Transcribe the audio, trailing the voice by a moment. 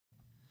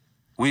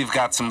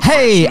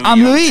Hey,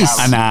 I'm Luis.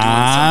 And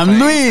I'm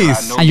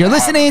Luis. And you're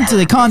listening to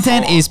the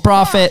Content is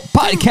Profit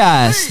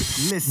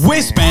podcast.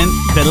 We spent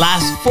the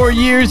last 4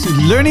 years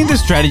learning the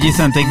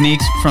strategies and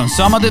techniques from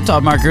some of the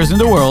top marketers in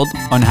the world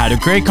on how to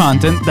create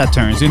content that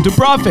turns into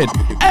profit.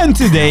 And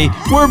today,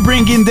 we're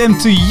bringing them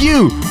to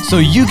you so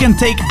you can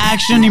take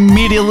action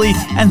immediately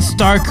and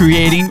start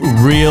creating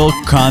real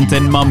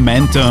content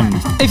momentum.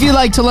 If you'd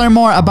like to learn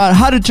more about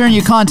how to turn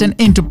your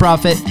content into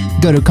profit,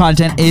 go to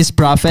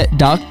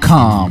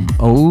contentisprofit.com.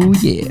 Oh,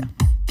 yeah.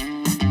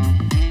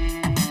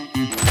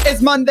 It's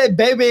Monday,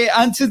 baby,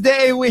 and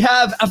today we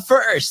have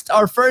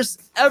our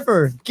first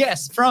ever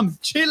guest from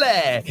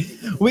Chile.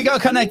 We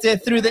got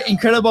connected through the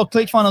incredible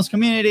ClickFunnels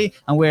community,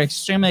 and we're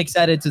extremely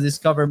excited to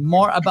discover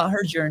more about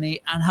her journey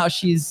and how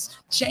she's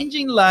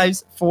changing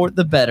lives for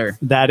the better.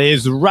 That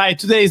is right.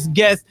 Today's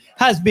guest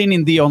has been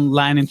in the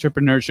online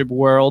entrepreneurship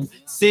world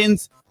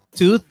since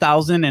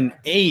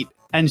 2008,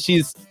 and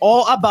she's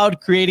all about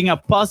creating a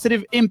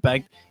positive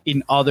impact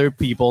in other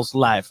people's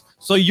lives.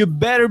 So you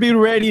better be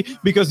ready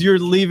because you're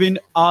living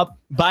up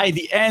by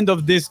the end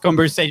of this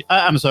conversation.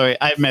 I'm sorry,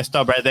 I messed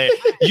up right there.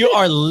 You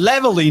are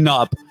leveling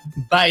up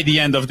by the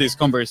end of this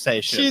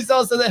conversation. She's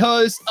also the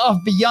host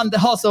of Beyond the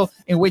Hustle,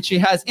 in which she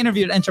has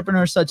interviewed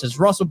entrepreneurs such as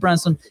Russell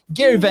Brunson,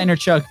 Gary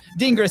Vaynerchuck,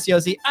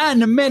 Graziosi,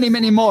 and many,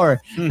 many more.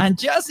 And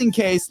just in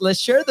case, let's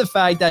share the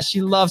fact that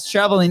she loves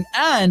traveling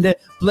and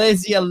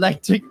plays the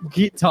electric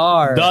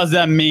guitar. Does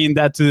that mean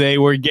that today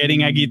we're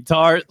getting a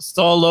guitar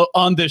solo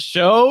on the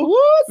show?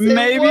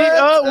 Maybe.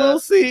 Oh, we'll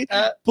see.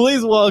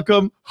 Please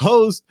welcome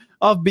host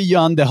of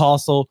Beyond the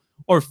Hustle,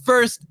 our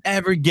first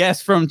ever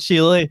guest from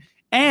Chile,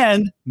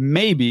 and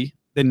maybe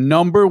the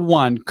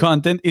 #1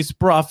 content is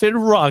profit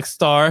rock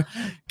star,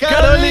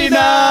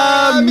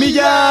 Carolina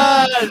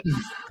Millan.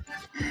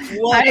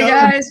 Hi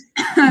guys,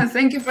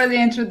 thank you for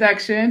the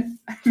introduction.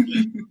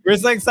 We're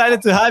so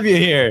excited to have you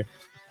here.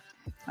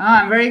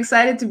 I'm very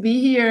excited to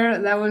be here.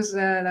 That was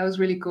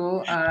really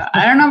cool.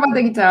 I don't know about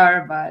the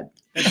guitar, but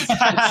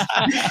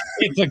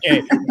it's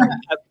okay.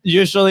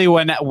 Usually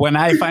when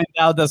I find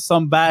out that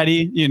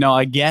somebody,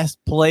 a guest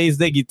plays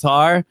the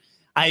guitar,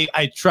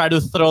 I try to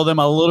throw them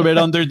a little bit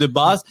under the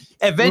bus.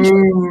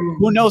 Eventually,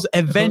 who knows?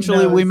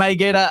 Eventually, we might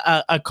get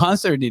a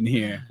concert in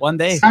here one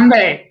day.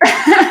 Someday.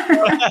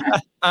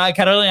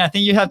 Carolina, I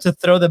think you have to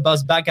throw the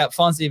bus back at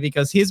Fonzie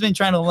because he's been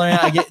trying to learn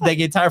how to get the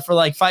guitar for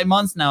like 5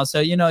 months now. So,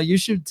 you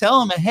should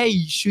tell him,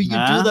 hey, should you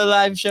do the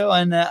live show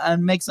and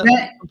make some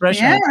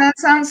impression? Yeah, that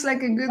sounds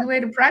like a good way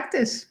to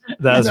practice.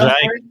 That's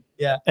right.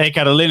 Yeah. Hey,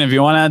 Carolina, if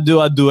you want to do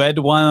a duet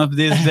one of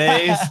these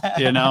days,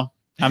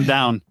 I'm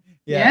down.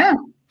 Yeah.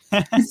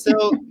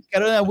 So,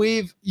 Carolina,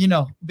 we've,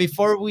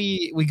 before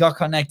we got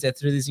connected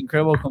through this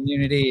incredible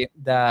community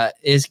that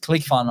is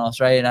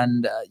ClickFunnels, right?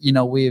 And,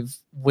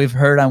 we've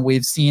heard and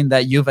we've seen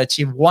that you've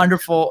achieved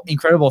wonderful,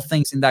 incredible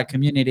things in that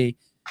community.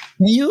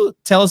 Can you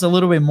tell us a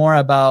little bit more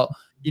about,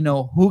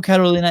 who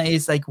Carolina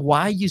is, like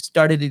why you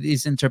started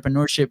this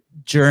entrepreneurship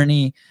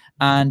journey,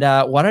 and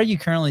what are you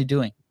currently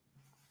doing?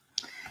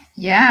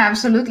 Yeah,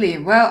 absolutely.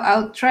 Well,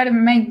 I'll try to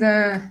make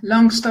the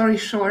long story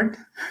short.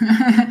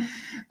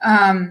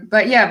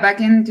 But yeah, back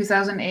in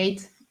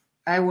 2008,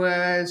 I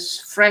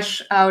was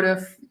fresh out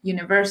of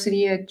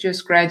university. I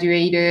just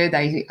graduated.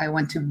 I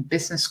went to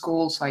business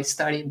school, so I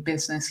studied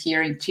business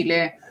here in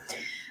Chile.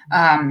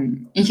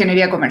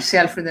 Ingeniería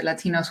comercial for the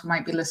Latinos who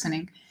might be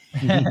listening.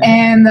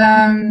 And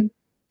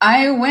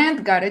I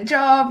got a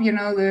job,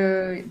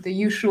 the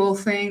usual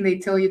thing they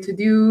tell you to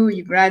do.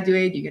 You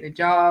graduate, you get a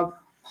job.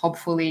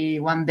 Hopefully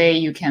one day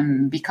you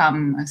can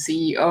become a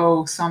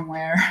CEO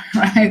somewhere,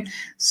 right?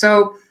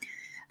 So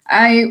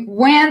I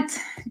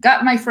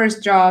got my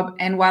first job,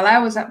 and while I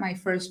was at my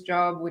first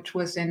job, which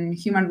was in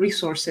human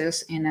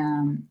resources in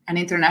an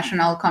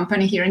international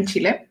company here in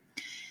Chile,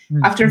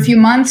 after a few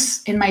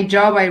months in my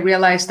job, I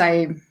realized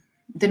I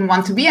didn't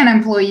want to be an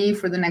employee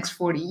for the next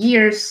 40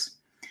 years.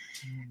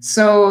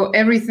 So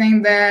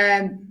everything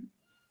that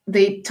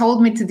they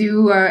told me to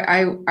do,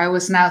 I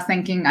was now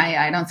thinking,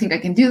 I don't think I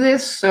can do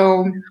this.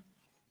 So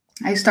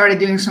I started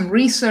doing some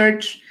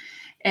research.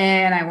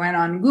 And I went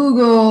on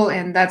Google,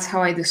 and that's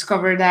how I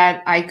discovered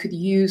that I could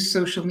use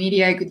social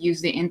media. I could use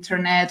the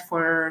internet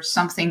for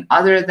something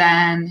other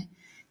than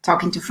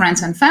talking to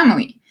friends and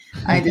family.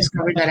 I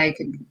discovered that I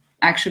could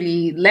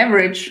actually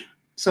leverage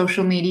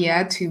social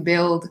media to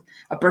build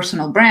a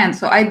personal brand.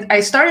 So I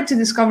started to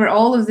discover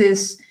all of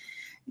these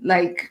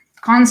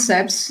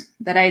concepts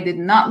that I did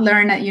not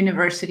learn at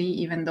university,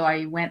 even though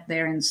I went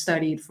there and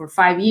studied for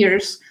 5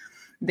 years.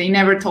 They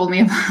never told me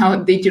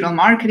about digital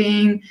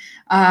marketing.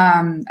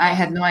 I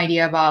had no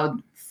idea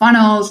about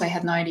funnels. I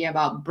had no idea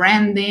about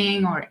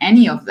branding or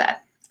any of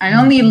that. I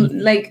only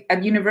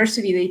at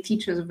university, they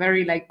teach us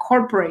very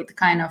corporate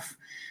kind of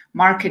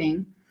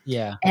marketing.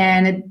 Yeah.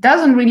 And it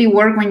doesn't really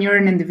work when you're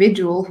an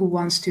individual who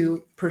wants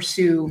to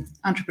pursue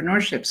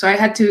entrepreneurship. So I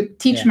had to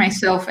teach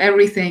myself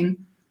everything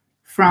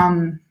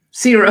from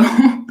zero,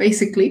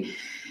 basically.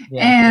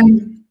 Yeah.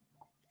 And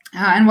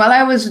And while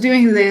I was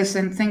doing this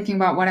and thinking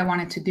about what I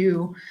wanted to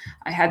do,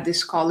 I had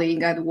this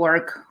colleague at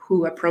work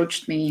who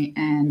approached me,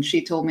 and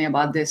she told me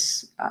about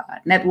this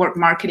network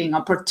marketing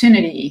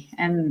opportunity.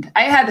 And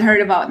I had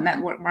heard about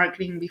network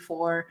marketing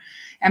before,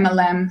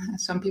 MLM,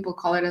 some people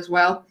call it as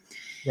well.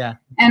 Yeah.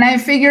 And I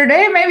figured,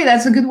 hey, maybe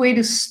that's a good way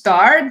to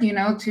start, you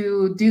know,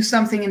 to do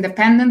something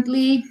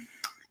independently.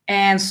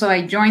 And so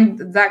I joined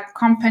that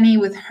company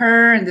with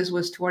her, and this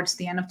was towards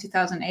the end of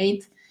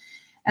 2008.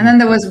 And then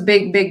there was a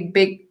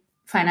big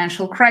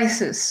financial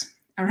crisis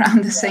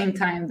around the same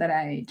time that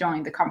I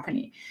joined the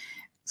company.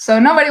 So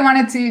nobody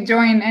wanted to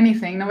join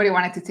anything. Nobody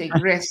wanted to take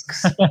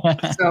risks.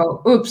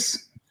 So,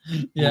 oops.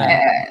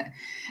 Yeah.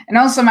 And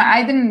also,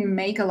 I didn't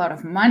make a lot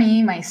of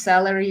money. My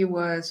salary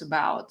was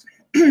about,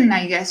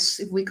 I guess,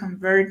 if we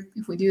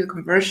do a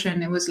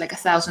conversion, it was like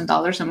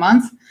 $1,000 a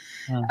month,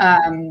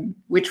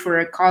 which for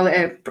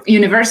a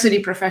university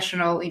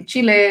professional in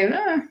Chile,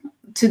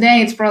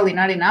 today it's probably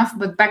not enough,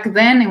 but back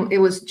then it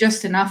was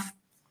just enough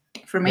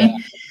for me. Yeah.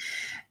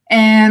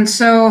 And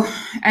so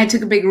I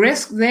took a big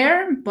risk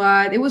there,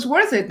 but it was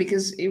worth it,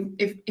 because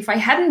if I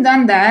hadn't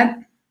done that,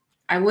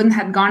 I wouldn't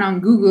have gone on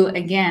Google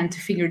again to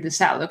figure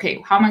this out.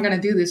 Okay, how am I going to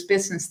do this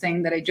business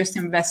thing that I just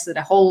invested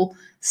a whole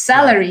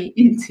salary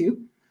into?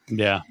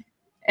 Yeah.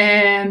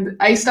 And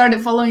I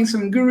started following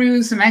some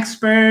gurus, some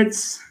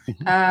experts.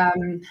 I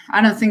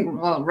don't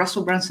think, well,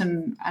 Russell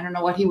Brunson, I don't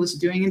know what he was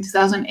doing in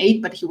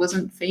 2008, but he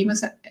wasn't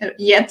famous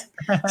yet.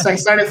 So I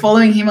started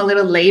following him a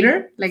little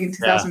later, like in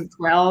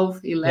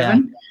 2012,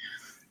 11.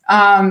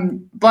 Yeah.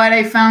 But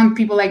I found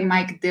people like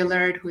Mike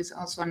Dillard, who is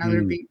also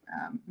another big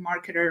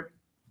marketer,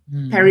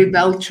 Perry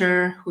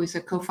Belcher, who is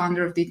a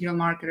co-founder of Digital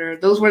Marketer.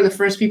 Those were the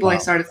first people I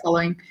started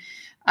following.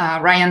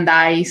 Ryan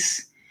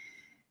Dice.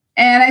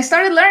 And I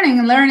started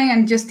learning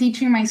and just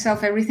teaching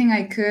myself everything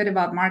I could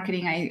about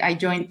marketing. I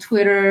joined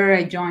Twitter.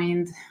 I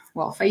joined,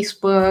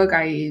 Facebook.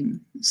 I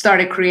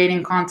started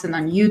creating content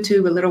on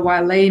YouTube a little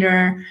while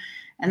later.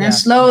 And then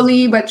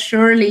slowly but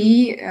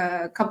surely,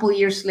 a couple of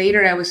years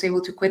later, I was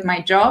able to quit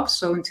my job.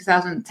 So in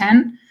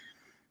 2010,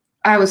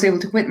 I was able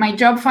to quit my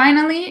job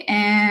finally.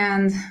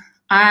 And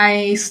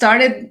I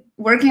started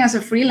working as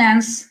a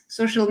freelance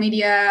social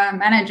media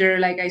manager.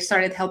 Like, I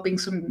started helping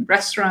some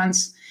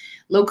restaurants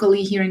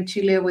locally here in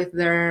Chile with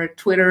their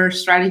Twitter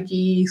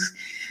strategies.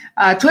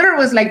 Twitter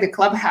was like the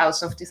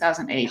clubhouse of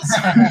 2008.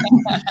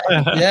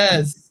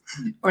 Yes.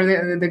 Or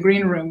the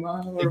green room.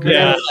 Or like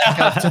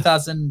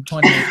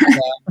 2020.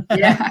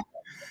 Yeah.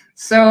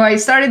 So I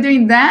started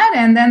doing that,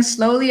 and then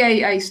slowly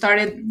I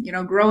started,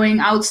 growing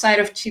outside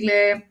of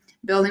Chile,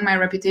 building my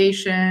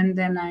reputation.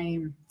 Then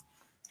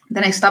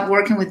I stopped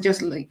working with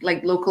just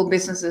like local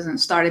businesses and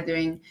started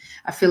doing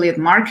affiliate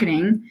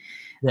marketing.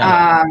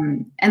 Yeah.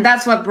 And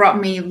that's what brought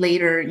me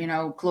later,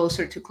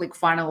 closer to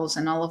ClickFunnels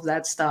and all of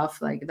that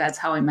stuff. Like, that's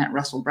how I met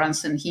Russell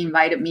Brunson. He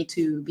invited me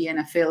to be an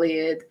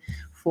affiliate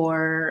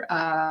for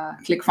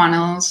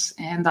ClickFunnels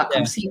and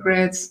 .com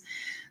Secrets.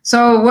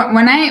 So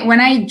when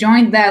I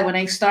joined that, when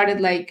I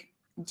started like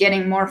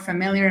getting more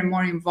familiar and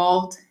more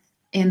involved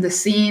in the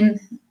scene,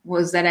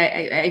 was that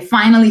I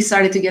finally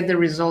started to get the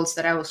results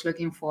that I was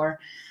looking for.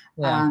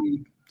 Yeah.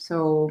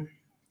 So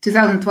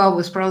 2012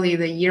 was probably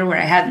the year where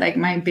I had like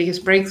my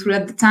biggest breakthrough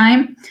at the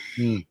time.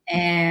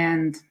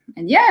 And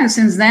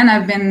since then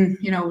I've been,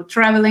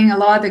 traveling a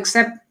lot,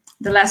 except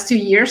the last 2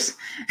 years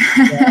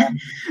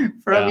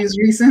for obvious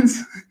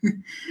reasons.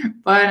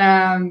 But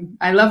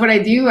I love what I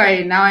do.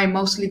 I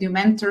mostly do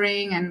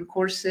mentoring and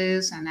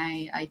courses, and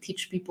I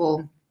teach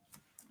people,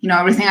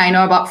 everything I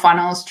know about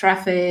funnels,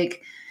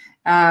 traffic,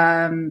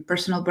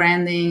 personal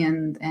branding,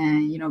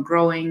 and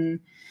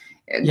growing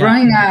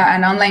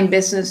an online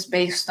business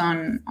based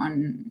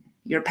on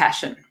your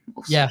passion.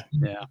 Also. Yeah,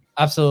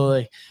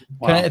 absolutely.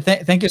 Wow.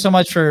 Thank you so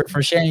much for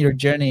sharing your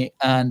journey.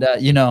 And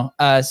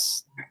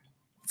as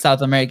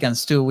South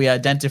Americans too, we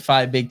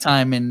identify big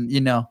time in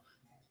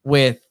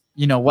with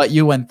what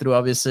you went through.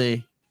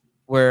 Obviously,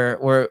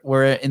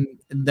 we're in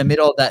the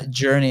middle of that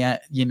journey.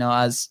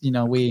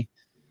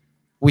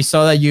 We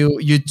saw that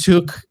you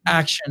took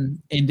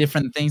action in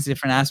different things,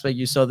 different aspects.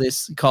 You saw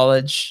this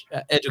college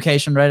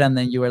education, right? And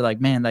then you were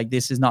like, man, like,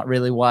 this is not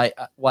really what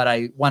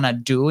I want to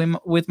do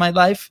with my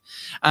life.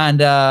 And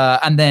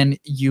then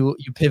you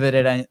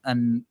pivoted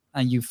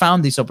and you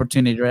found this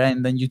opportunity, right?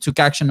 And then you took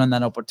action on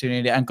that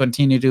opportunity and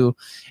continue to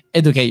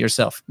educate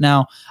yourself.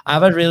 Now, I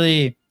have a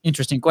really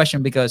interesting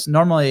question, because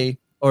normally,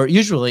 or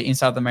usually in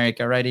South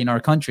America, right, in our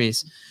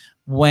countries,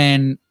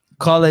 when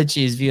college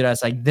is viewed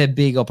as like the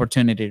big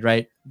opportunity,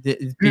 right?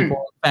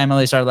 People,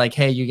 families are like,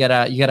 hey, you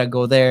gotta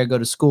go there, go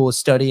to school,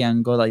 study,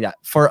 and go like that.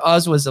 For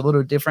us, was a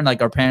little different.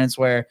 Like, our parents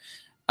were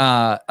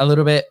a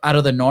little bit out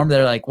of the norm.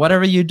 They're like,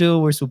 whatever you do,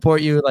 we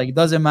support you. Like, it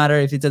doesn't matter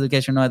if it's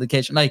education or no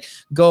education. Like,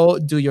 go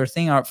do your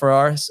thing. For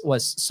ours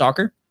was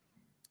soccer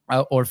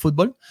or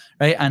football,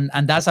 right? And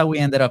that's how we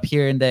ended up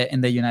here in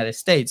the United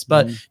States.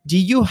 But do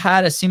you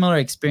had a similar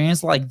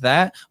experience like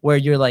that, where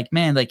you're like,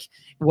 man, like,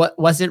 what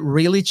was it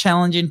really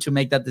challenging to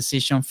make that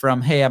decision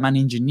from, hey, I'm an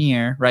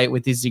engineer, right,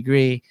 with this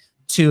degree,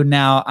 to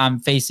now I'm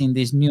facing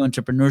this new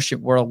entrepreneurship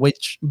world,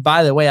 which,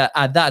 by the way,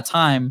 at that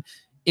time,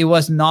 it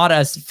was not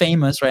as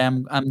famous, right?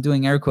 I'm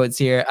doing air quotes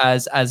here,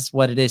 as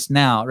what it is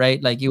now,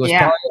 right? Like, it was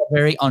probably a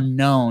very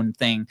unknown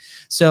thing.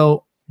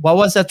 So what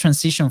was that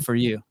transition for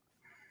you?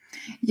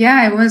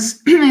 Yeah, it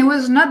was it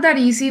was not that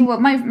easy. Well,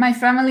 my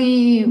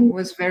family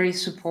was very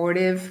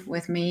supportive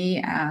with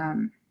me.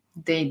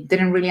 They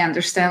didn't really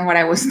understand what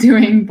I was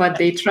doing, but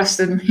they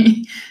trusted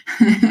me.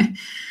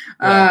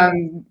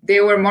 They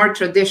were more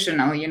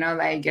traditional, you know,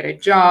 like get a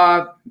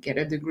job, get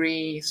a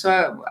degree.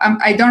 So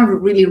I don't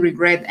really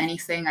regret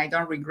anything. I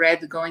don't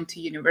regret going to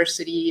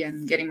university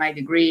and getting my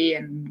degree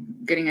and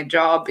getting a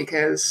job,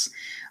 because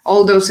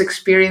all those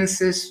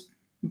experiences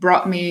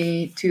brought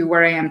me to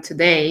where I am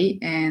today.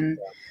 And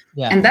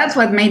that's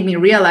what made me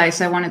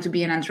realize I wanted to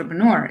be an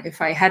entrepreneur.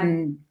 If I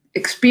hadn't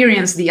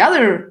experienced the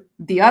other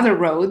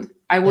road,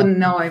 I wouldn't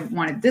know I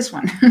wanted this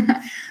one.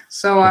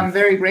 So I'm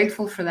very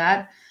grateful for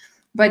that.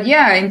 But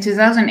yeah, in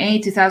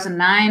 2008,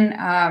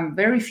 2009,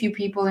 very few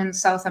people in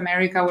South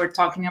America were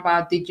talking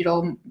about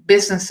digital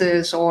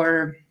businesses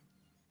or,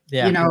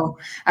 you know,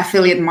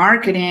 affiliate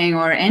marketing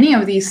or any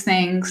of these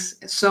things.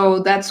 So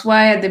that's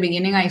why at the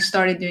beginning I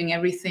started doing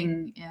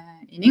everything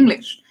in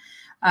English.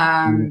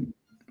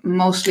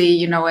 Mostly,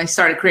 you know, I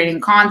started creating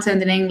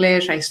content in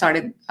English. I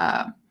started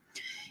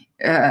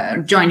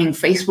joining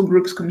Facebook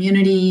groups,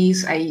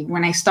 communities.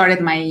 When I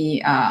started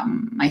my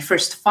my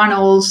first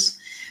funnels,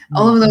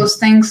 all of those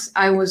things,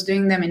 I was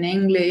doing them in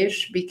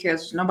English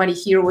because nobody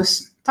here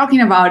was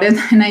talking about it,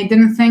 and I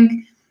didn't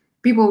think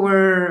people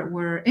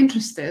were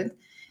interested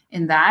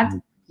in that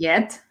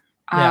yet.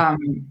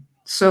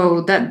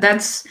 So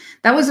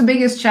that was the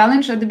biggest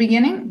challenge at the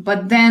beginning.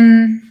 But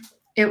then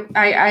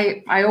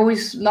I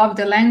always loved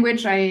the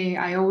language.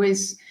 I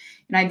always,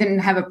 and I didn't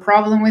have a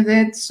problem with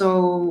it,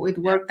 so it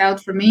worked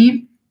out for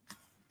me.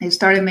 I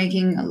started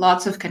making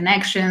lots of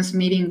connections,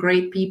 meeting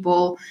great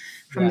people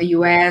from the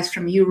US,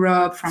 from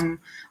Europe, from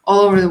all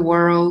over the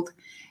world.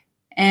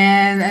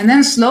 And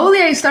then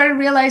slowly I started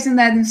realizing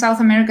that in South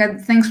America,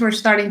 things were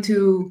starting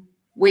to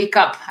wake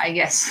up, I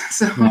guess.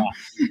 So,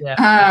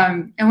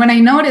 and when I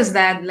noticed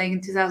that, like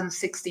in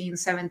 2016,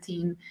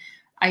 17,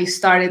 I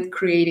started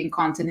creating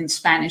content in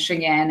Spanish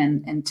again.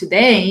 And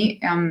today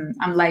I'm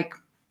like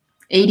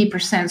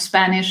 80%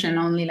 Spanish and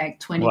only like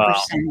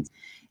 20%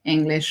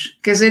 English,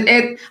 because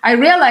I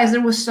realized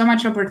there was so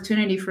much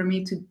opportunity for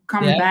me to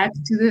come back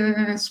to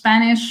the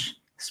Spanish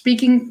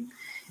speaking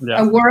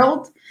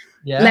world.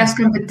 Less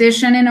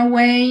competition in a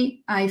way.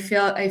 I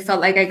felt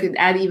like I could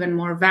add even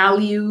more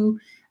value.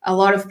 A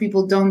lot of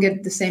people don't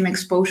get the same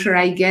exposure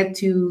I get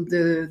to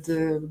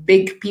the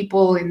big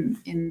people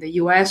in the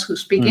US who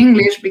speak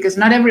English, because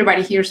not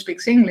everybody here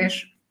speaks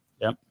English.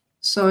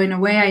 So in a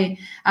way,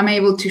 I'm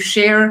able to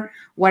share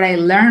what I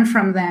learned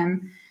from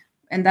them.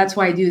 And that's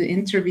why I do the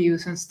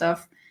interviews and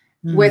stuff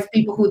with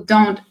people who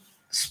don't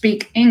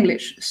speak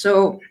English.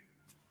 So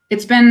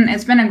it's been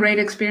a great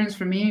experience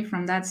for me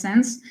from that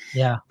sense.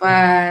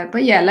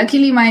 But yeah,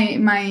 luckily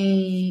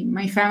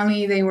my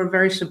family, they were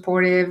very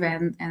supportive,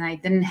 and I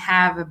didn't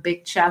have a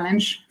big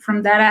challenge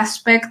from that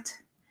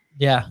aspect.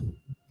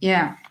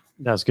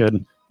 That's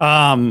good.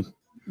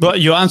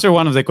 But you answered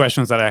one of the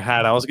questions that I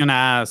had. I was gonna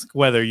ask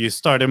whether you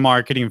started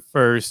marketing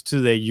first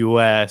to the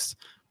US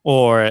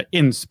or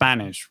in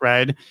Spanish,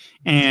 right?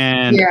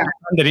 And I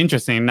found it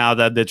interesting now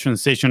that the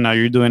transition, now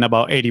you're doing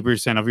about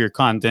 80% of your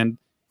content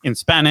in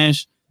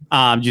Spanish.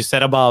 You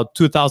said about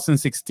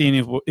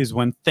 2016 is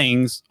when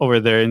things over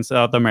there in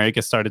South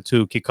America started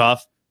to kick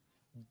off.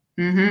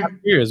 I'm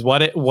curious,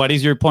 what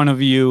is your point of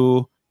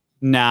view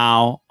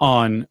now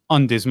on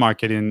this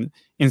market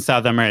in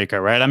South America,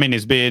 right? I mean,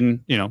 it's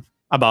been, you know,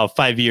 about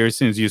 5 years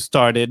since you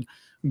started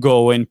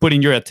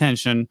putting your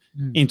attention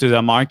into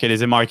the market.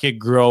 Is the market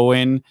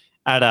growing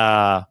at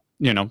a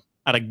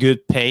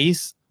good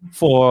pace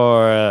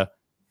for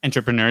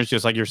entrepreneurs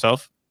just like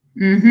yourself?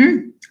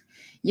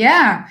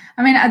 Yeah,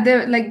 I mean, at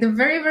the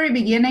very, very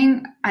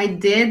beginning, I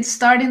did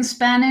start in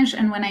Spanish,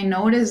 and when I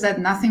noticed that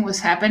nothing was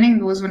happening,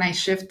 it was when I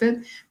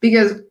shifted.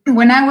 Because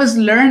when I was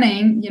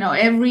learning, you know,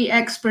 every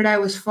expert I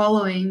was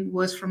following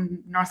was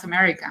from North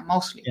America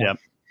mostly,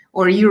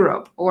 or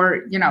Europe,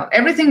 or, you know,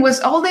 everything was,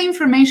 all the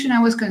information I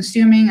was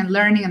consuming and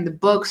learning, and the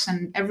books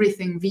and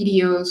everything,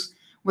 videos,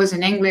 was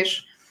in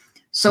English.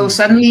 So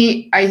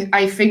suddenly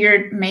I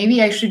figured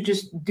maybe I should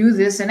just do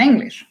this in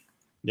English.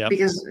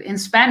 Because in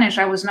Spanish,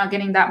 I was not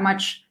getting that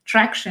much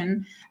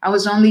traction. I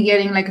was only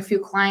getting like a few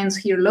clients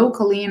here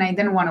locally, and I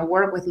didn't want to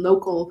work with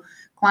local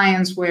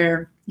clients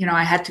where, you know,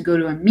 I had to go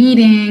to a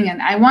meeting,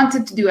 and I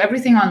wanted to do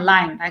everything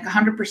online, like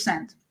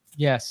 100%.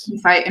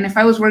 If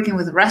I was working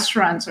with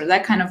restaurants or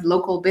that kind of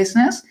local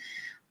business,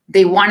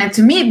 they wanted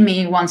to meet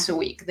me once a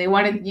week. They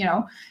wanted, you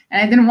know,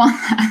 and I didn't want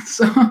that.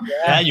 So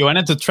you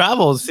wanted to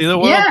travel, see the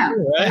world.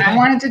 Too, right? I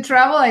wanted to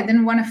travel. I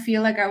didn't want to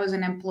feel like I was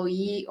an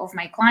employee of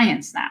my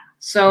clients now.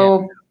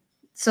 So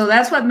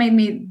that's what made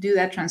me do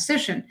that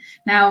transition.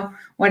 Now,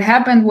 what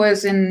happened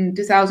was in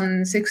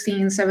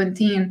 2016,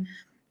 17,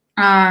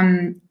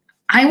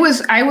 I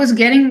was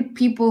getting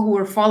people who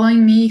were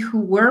following me who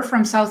were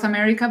from South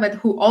America, but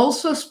who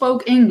also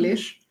spoke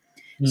English.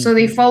 So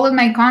they followed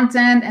my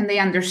content and they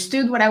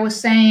understood what I was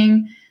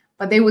saying,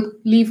 but they would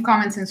leave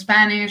comments in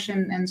Spanish.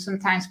 And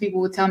sometimes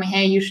people would tell me,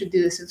 hey, you should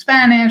do this in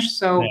Spanish.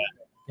 So,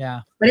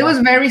 but it was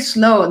very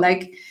slow.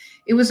 Like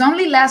it was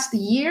only last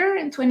year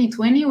in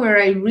 2020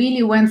 where I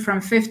really went from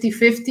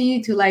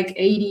 50-50 to like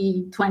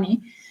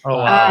 80-20. Oh,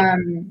 wow.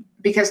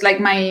 Because like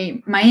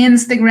my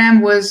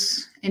Instagram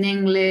was in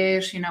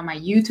English, my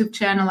YouTube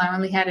channel, I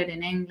only had it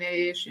in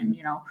English, and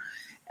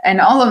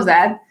and all of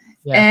that.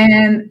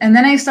 And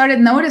then I started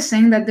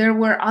noticing that there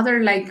were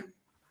other like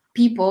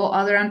people,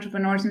 other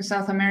entrepreneurs in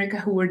South America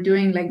who were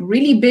doing like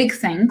really big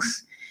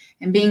things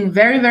and being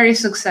very, very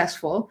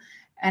successful.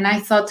 And I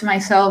thought to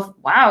myself,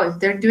 wow, if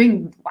they're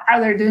doing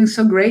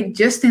so great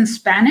just in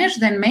Spanish,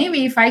 then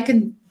maybe if I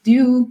could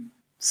do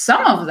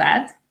some of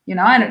that,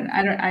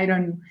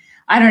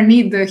 I don't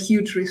need the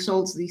huge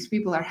results these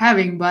people are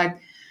having, but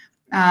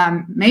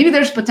maybe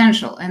there's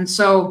potential. And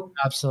so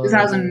absolutely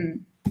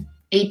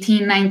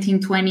 2018,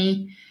 19,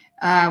 20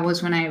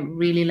 was when I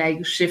really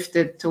like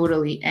shifted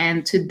totally.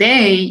 And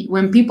today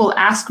when people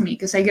ask me,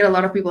 because I get a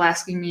lot of people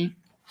asking me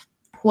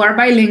who are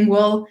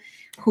bilingual,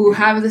 who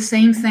have the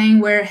same thing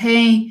where,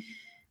 hey,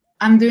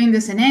 I'm doing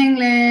this in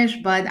English,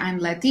 but I'm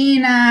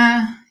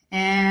Latina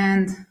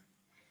and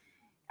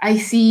I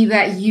see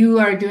that you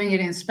are doing it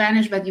in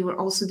Spanish, but you were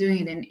also doing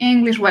it in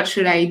English. What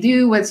should I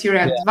do? What's your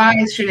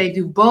advice? Should I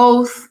do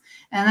both?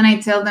 And then I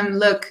tell them,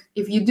 look,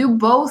 if you do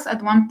both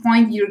at one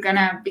point,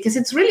 because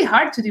it's really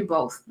hard to do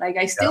both. Like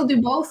I still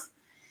do both,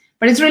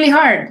 but it's really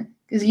hard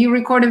because you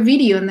record a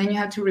video and then you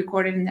have to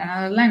record it in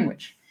another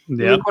language.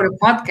 You record a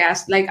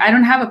podcast. Like I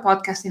don't have a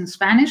podcast in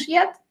Spanish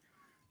yet,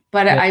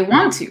 but I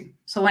want to.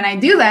 So when I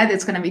do that,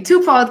 it's going to be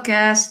 2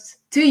 podcasts,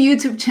 2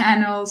 YouTube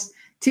channels,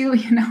 2,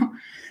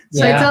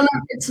 So I tell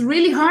them it's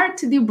really hard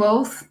to do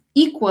both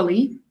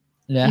equally.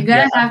 You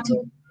gotta have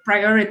to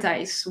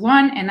prioritize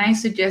one, and I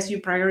suggest you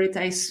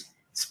prioritize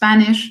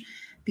Spanish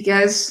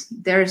because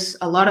there's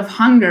a lot of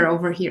hunger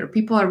over here.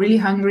 People are really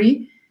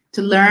hungry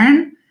to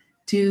learn,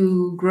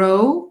 to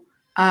grow.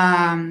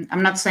 I'm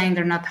not saying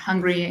they're not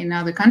hungry in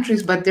other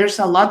countries, but there's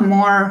a lot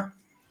more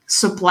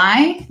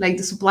supply, like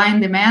the supply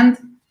and demand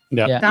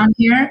down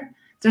here.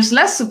 There's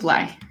less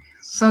supply,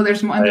 so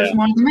there's more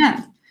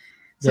demand.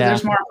 So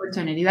there's more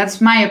opportunity. That's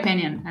my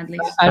opinion, at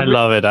least. I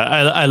love it.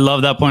 I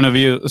love that point of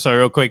view. Sorry,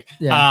 real quick.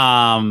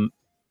 And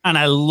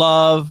I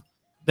love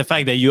the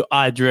fact that you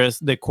address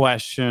the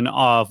question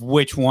of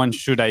which one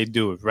should I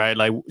do, right?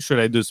 Like, should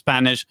I do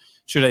Spanish?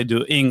 Should I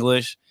do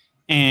English?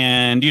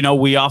 And,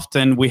 we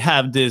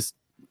have this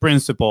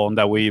principle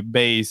that we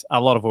base a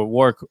lot of our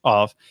work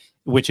off,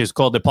 which is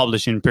called the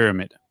publishing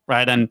pyramid,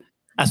 right? And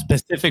a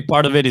specific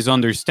part of it is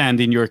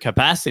understanding your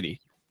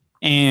capacity.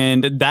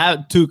 And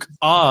that took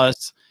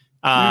us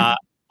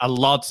a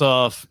lots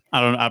of,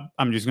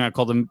 I'm just going to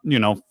call them,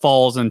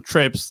 falls and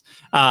trips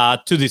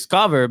to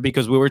discover,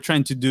 because we were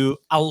trying to do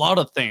a lot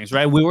of things,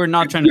 right? We were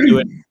not trying to do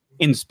it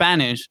in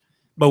Spanish,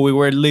 but we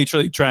were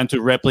literally trying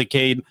to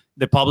replicate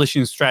the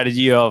publishing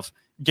strategy of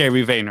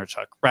Gary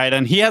Vaynerchuck, right?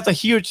 And he has a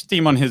huge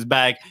team on his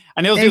back,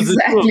 and it was just this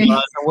group of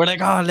us, and we're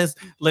like, oh,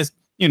 let's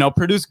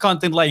produce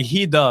content like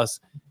he does.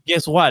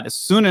 Guess what?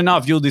 Soon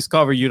enough, you'll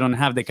discover you don't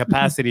have the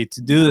capacity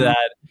to do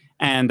that,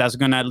 and that's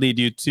going to lead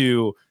you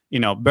to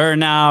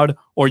burnout,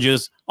 or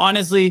just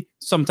honestly,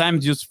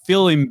 sometimes just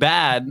feeling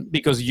bad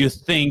because you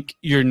think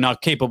you're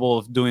not capable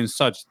of doing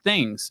such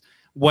things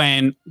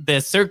when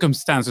the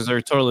circumstances are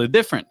totally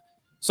different.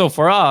 So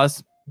for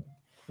us,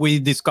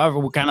 we're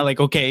kind of like,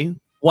 okay,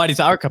 what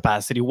is our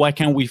capacity? What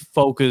can we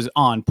focus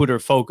on, put our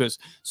focus?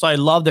 So I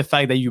love the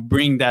fact that you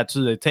bring that to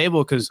the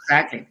table, because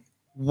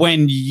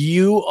when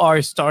you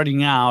are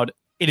starting out,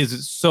 it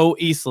is so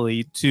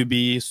easily to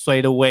be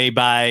swayed away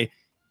by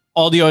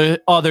all the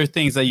other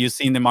things that you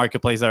see in the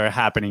marketplace that are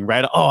happening,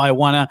 right? Oh, I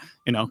want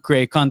to,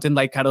 create content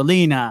like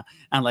Carolina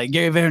and like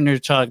Gary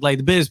Vaynerchuck, like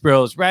the Biz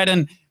Bros, right?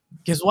 And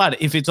guess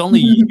what? If it's only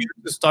you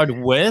to start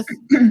with,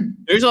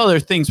 there's other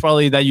things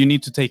probably that you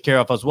need to take care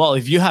of as well.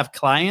 If you have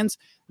clients,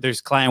 there's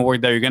client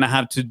work that you're going to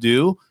have to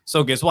do.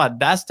 So guess what?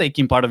 That's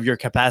taking part of your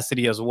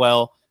capacity as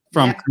well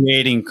from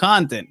creating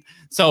content.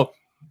 So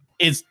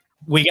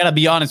we got to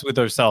be honest with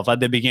ourselves at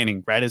the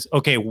beginning, right? It's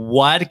okay,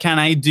 what can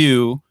I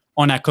do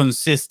on a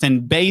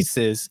consistent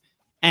basis?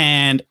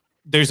 And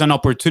there's an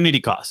opportunity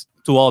cost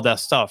to all that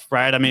stuff,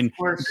 right? I mean,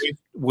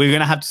 we're going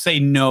to have to say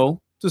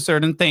no to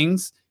certain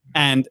things,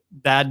 and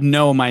that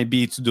no might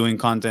be to doing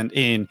content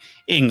in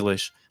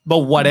English. But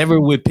whatever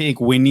we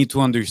pick, we need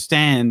to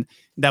understand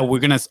that we're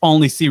going to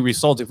only see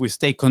results if we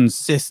stay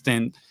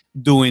consistent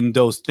doing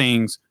those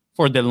things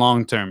for the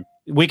long term.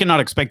 We cannot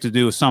expect to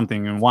do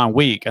something in 1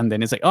 week and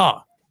then it's like,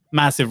 oh,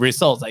 massive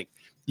results. Like,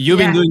 you've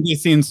been doing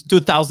this since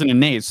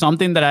 2008.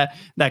 Something that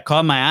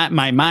caught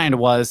my mind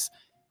was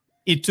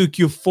it took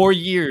you 4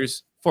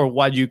 years for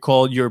what you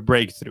called your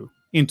breakthrough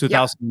in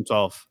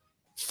 2012.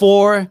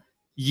 4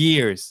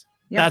 years.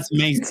 That's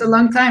amazing. It's a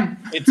long time.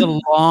 It's a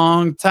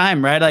long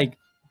time, right? Like,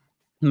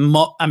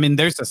 I mean,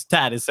 there's a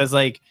stat. It says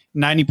like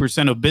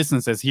 90% of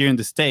businesses here in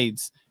the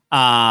States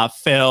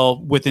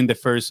fail within the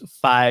first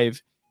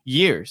 5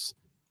 years.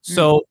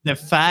 So the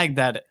fact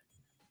that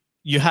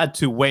you had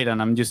to wait,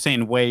 and I'm just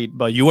saying wait,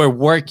 but you were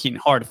working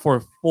hard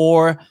for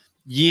 4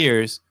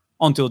 years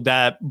until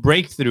that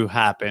breakthrough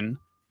happened,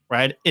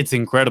 right? It's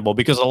incredible,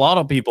 because a lot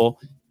of people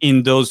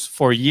in those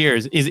 4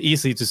 years, is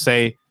easy to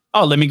say,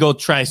 oh, let me go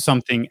try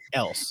something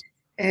else.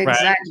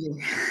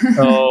 Exactly. Right?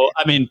 So,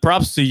 I mean,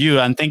 props to you.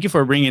 And thank you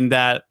for bringing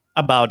that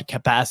about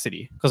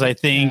capacity. Because I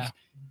think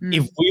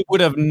if we would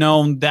have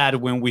known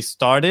that when we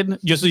started,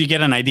 just so you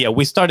get an idea,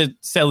 we started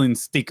selling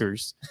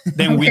stickers.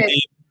 Then we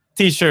did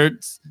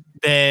t-shirts.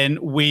 Then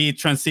we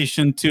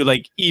transitioned to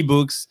like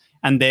ebooks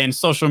and then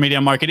social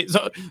media marketing.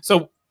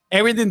 So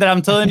everything that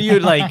I'm telling you,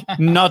 like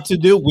not to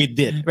do, we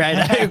did,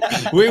 right?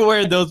 We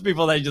were those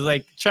people that just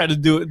like try to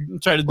do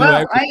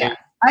everything.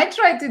 I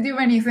tried to do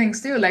many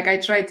things too. Like I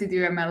tried to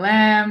do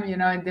MLM, you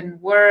know, it didn't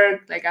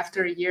work. Like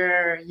after a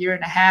year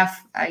and a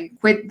half, I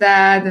quit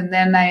that. And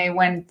then I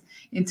went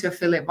into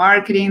affiliate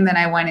marketing. Then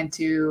I went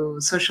into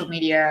social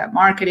media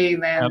marketing,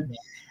 then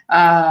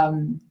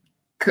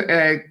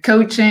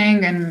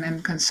coaching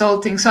and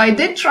consulting. So I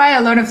did try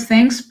a lot of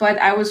things, but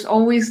I was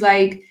always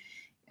like,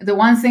 the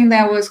one thing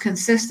that was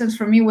consistent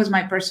for me was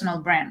my personal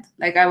brand.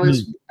 Like I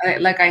was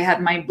like, I had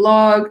my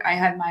blog, I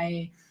had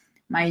my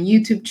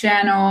YouTube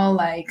channel.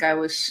 Like I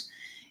was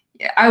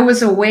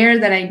aware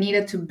that I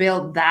needed to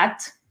build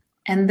that.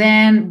 And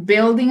then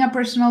building a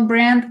personal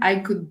brand, I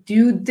could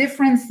do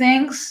different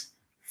things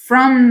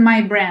from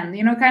my brand,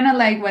 you know, kind of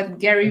like what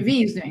Gary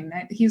Vee is doing.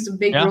 He's a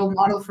big role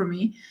model for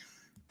me,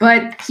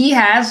 but he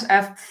has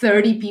a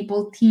 30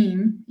 people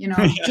team, you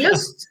know,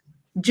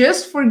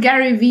 just for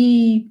Gary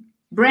Vee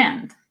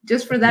brand,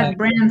 just for that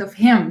brand of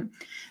him.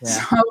 Yeah.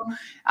 So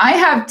I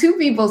have 2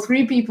 people,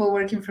 3 people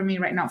working for me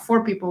right now,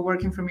 4 people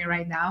working for me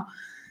right now.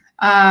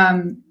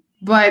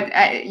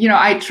 But you know,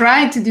 I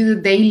tried to do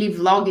the daily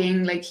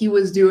vlogging like he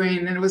was doing,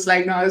 and it was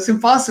like, no, it's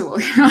impossible.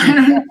 You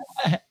know?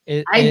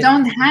 I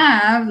don't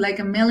have like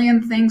a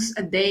million things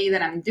a day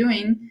that I'm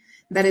doing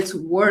that it's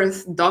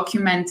worth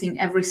documenting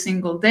every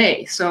single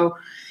day. So,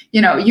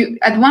 you know, you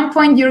at one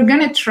point you're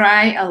gonna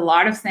try a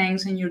lot of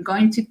things, and you're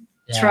going to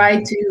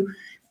try to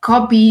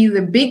copy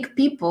the big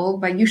people,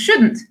 but you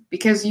shouldn't,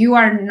 because you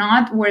are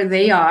not where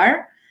they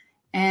are,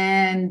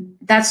 and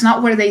that's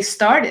not where they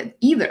started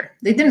either.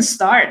 They didn't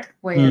start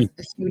with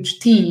a huge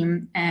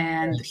team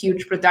and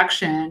huge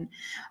production.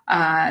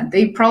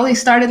 They probably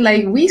started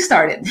like we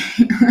started,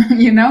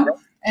 you know.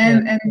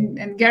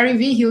 And Gary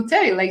Vee, he'll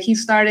tell you, like he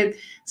started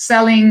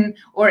selling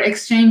or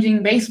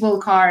exchanging baseball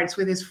cards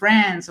with his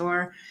friends,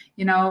 or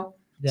you know.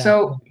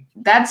 So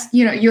that's,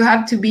 you know, you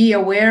have to be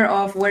aware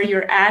of where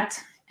you're at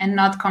and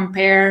not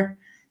compare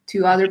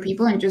to other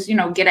people, and just, you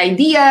know, get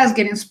ideas,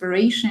 get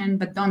inspiration,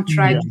 but don't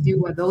try to do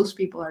what those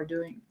people are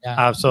doing.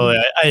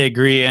 Absolutely. I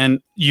agree.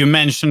 And you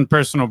mentioned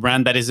personal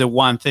brand. That is the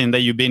one thing that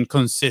you've been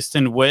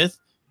consistent with.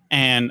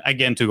 And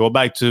again, to go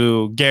back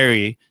to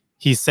Gary,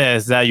 he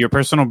says that your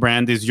personal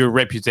brand is your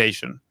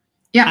reputation.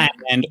 Yeah.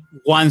 And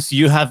once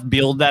you have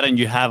built that and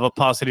you have a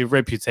positive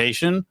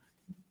reputation,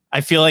 I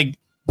feel like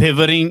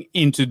pivoting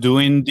into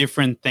doing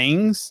different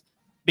things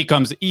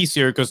becomes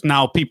easier, because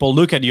now people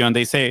look at you and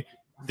they say,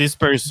 this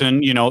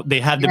person, you know, they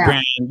have the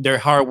brand, they're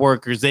hard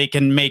workers, they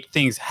can make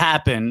things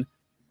happen.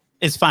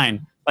 It's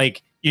fine.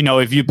 Like, you know,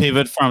 if you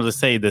pivot from, let's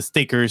say, the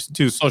stickers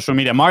to social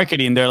media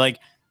marketing, they're like,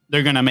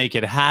 they're going to make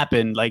it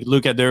happen. Like,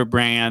 look at their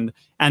brand.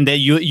 And then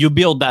you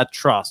build that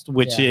trust,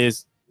 which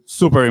is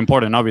super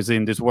important, obviously,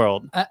 in this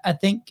world. I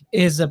think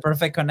is a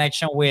perfect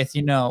connection with,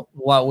 you know,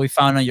 what we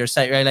found on your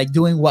site, right? Like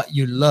doing what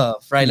you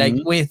love, right? Like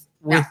with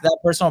that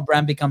personal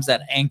brand becomes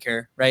that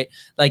anchor, right?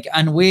 Like,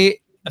 and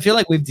I feel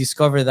like we've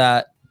discovered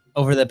that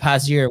over the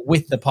past year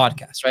with the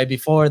podcast, right?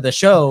 Before the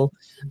show,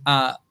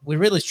 we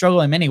really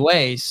struggle in many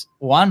ways.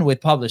 One,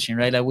 with publishing,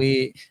 right? Like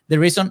the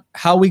reason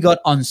how we got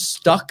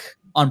unstuck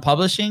on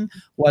publishing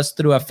was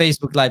through a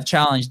Facebook Live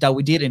challenge that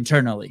we did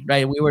internally,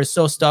 right? We were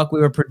so stuck. We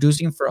were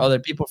producing for other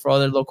people, for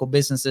other local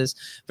businesses,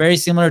 very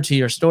similar to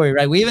your story,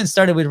 right? We even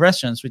started with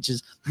restaurants, which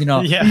is, you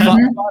know,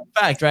 fun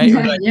fact, right?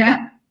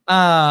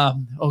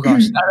 Oh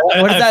gosh,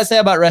 what does that say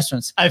about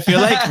restaurants? I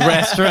feel like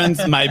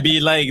restaurants might be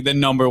like the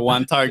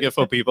 #1 target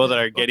for people that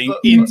are getting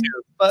into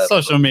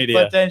social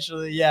media.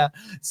 Potentially, yeah.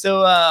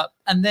 So,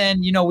 and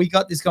then, you know, we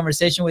got this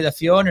conversation with a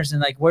few owners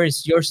and like, where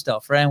is your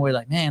stuff, right? And we're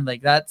like, man,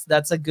 like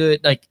that's a good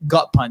like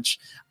gut punch,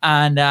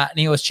 and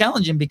it was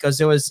challenging because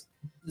there was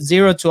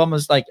 0 to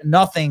almost like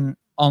nothing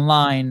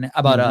online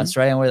about us,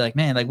 right? And we're like,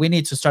 man, like we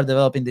need to start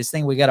developing this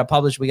thing. We got to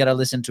publish, we got to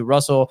listen to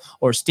Russell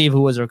or Steve,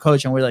 who was our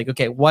coach. And we're like,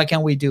 okay, what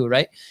can we do,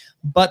 right?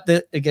 But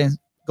again,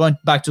 going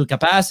back to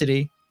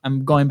capacity,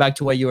 I'm going back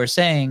to what you were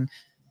saying.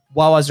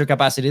 What was their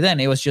capacity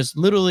then? It was just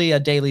literally a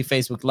daily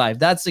Facebook Live.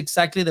 That's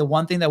exactly the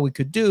one thing that we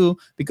could do,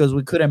 because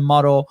we couldn't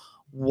model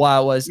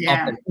what was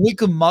up there. We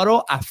could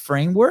model a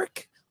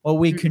framework or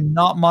we could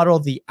not model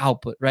the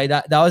output, right?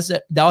 That was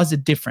the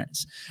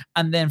difference.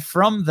 And then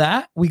from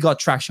that, we got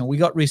traction, we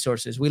got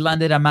resources, we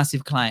landed a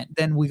massive client,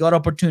 then we got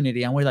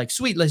opportunity, and we're like,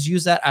 sweet, let's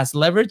use that as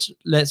leverage.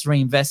 Let's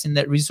reinvest in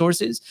that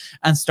resources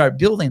and start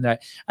building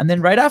that. And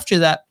then right after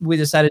that, we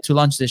decided to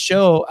launch the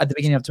show at the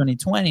beginning of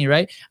 2020,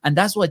 right? And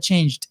that's what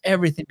changed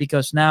everything,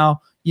 because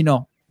now, you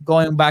know,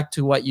 going back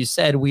to what you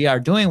said, we are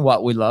doing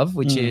what we love,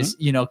 which is,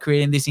 you know,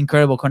 creating these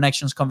incredible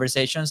connections,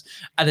 conversations,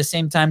 at the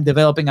same time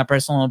developing a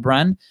personal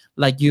brand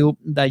like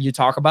that you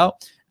talk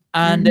about.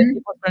 And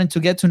people starting to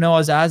get to know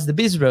us as the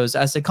Biz Bros,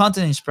 as the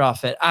Content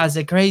Prophet, as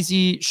a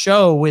crazy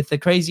show with a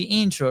crazy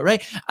intro,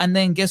 right? And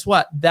then guess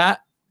what?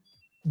 That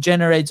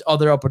generates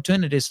other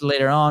opportunities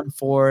later on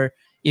for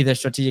either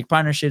strategic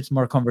partnerships,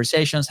 more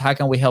conversations, how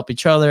can we help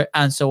each other,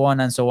 and so on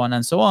and so on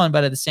and so on.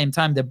 But at the same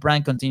time, the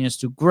brand continues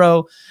to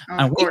grow,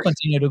 and we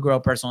continue to grow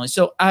personally.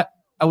 So I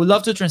would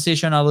love to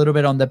transition a little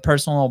bit on the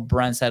personal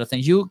brand side of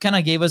things. You kind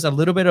of gave us a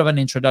little bit of an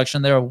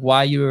introduction there of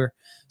why you're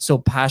so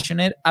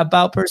passionate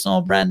about personal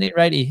branding,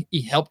 right?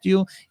 It helped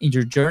you in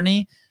your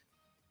journey.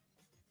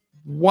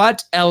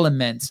 What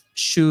elements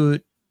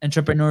should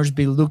entrepreneurs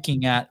be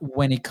looking at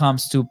when it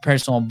comes to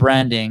personal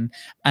branding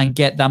and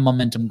get that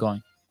momentum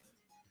going?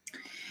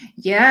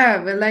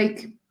 Yeah, but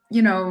like,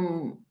 you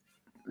know,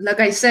 like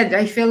I said,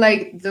 I feel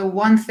like the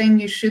one thing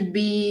you should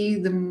be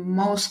the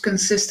most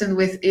consistent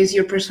with is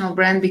your personal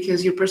brand,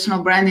 because your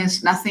personal brand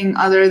is nothing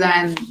other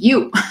than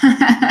you.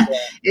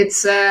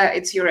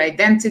 It's your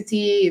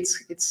identity.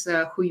 It's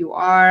who you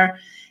are.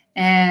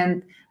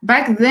 And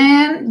back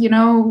then, you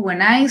know,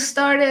 when I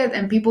started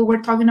and people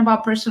were talking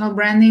about personal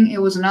branding,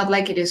 it was not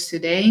like it is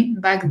today.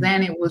 Back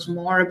then, it was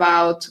more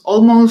about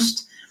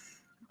almost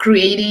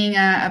creating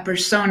a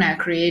persona,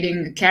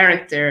 creating a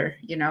character,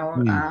 you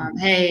know,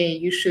 hey,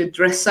 you should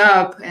dress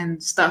up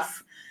and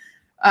stuff.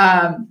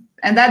 And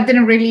that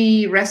didn't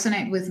really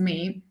resonate with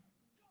me.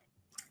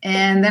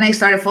 And then I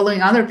started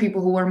following other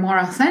people who were more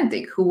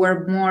authentic, who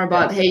were more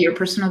about, hey, your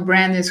personal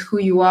brand is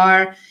who you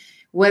are,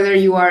 whether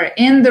you are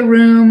in the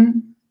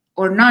room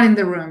or not in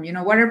the room. You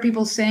know, what are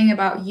people saying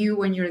about you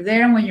when you're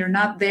there and when you're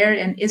not there?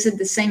 And is it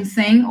the same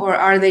thing, or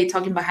are they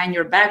talking behind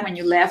your back when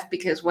you left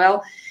because,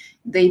 well,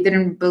 they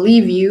didn't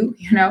believe you,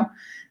 you know?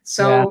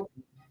 So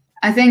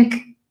I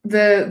think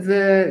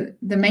the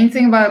main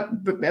thing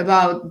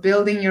about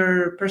building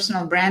your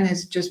personal brand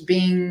is just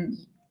being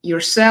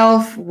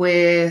yourself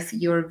with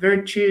your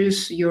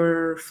virtues,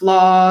 your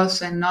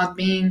flaws, and not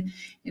being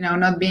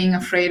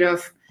afraid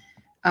of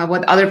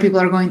what other people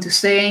are going to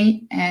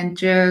say, and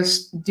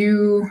just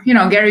do, you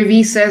know, Gary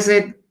Vee says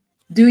it,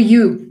 do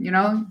you, you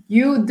know,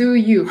 you do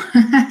you.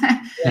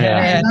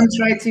 And don't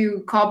try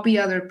to copy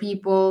other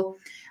people.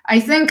 I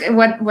think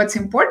what's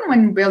important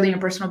when building a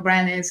personal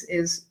brand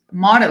is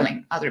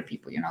modeling other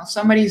people. You know,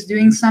 somebody's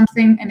doing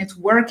something and it's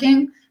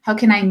working. How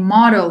can I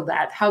model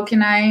that? How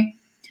can I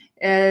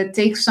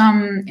take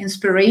some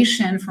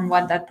inspiration from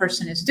what that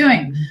person is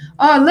doing?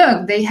 Oh,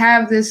 look, they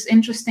have this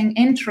interesting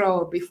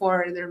intro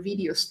before their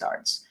video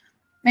starts.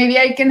 Maybe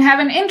I can have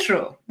an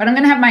intro, but I'm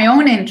going to have my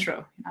own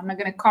intro. I'm not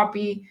going to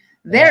copy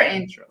their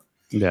intro.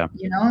 Yeah.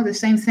 You know, the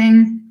same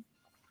thing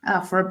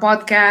for a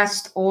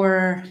podcast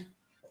or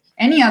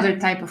any other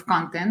type of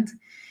content.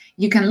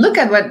 You can look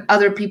at what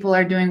other people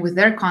are doing with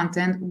their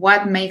content,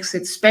 what makes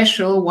it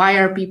special, why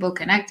are people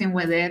connecting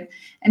with it,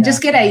 and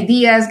just get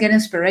ideas, get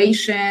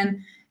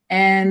inspiration,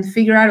 and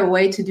figure out a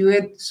way to do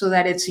it so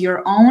that it's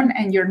your own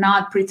and you're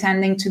not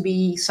pretending to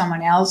be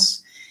someone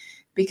else,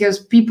 because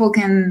people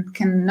can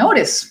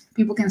notice,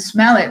 people can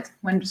smell it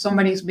when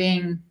somebody's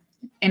being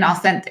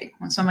inauthentic,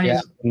 when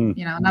somebody's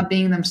you know, not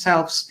being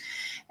themselves.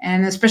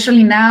 And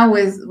especially now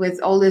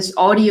with all this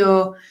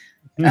audio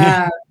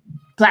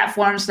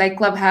platforms like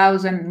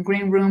Clubhouse and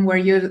Green Room, where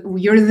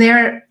you're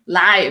there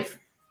live,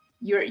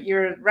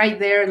 you're right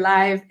there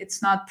live.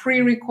 It's not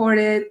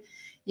pre-recorded.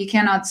 You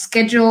cannot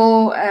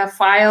schedule a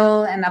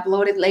file and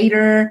upload it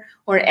later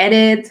or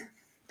edit.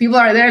 People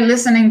are there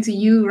listening to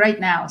you right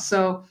now.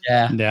 So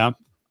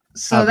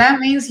so that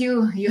means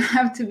you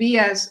have to be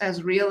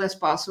as real as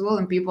possible,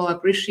 and people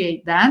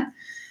appreciate that.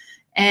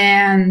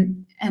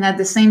 And at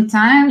the same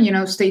time, you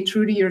know, stay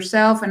true to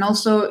yourself. And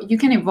also you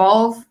can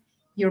evolve.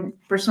 Your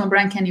personal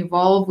brand can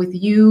evolve with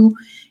you.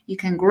 You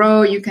can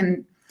grow. You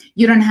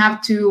don't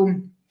have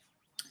to,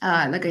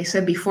 like I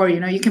said before, you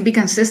know, you can be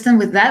consistent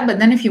with that. But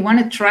then if you want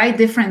to try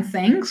different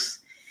things,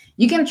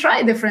 you can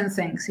try different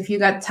things. If you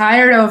got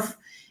tired of,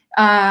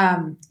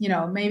 you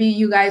know, maybe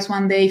you guys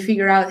one day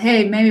figure out,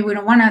 hey, maybe we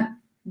don't want to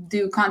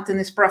do Content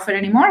is Profit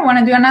anymore. We want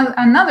to do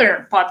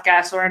another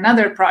podcast or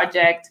another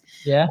project,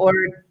 or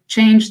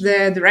change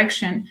the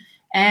direction.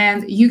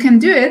 And you can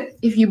do it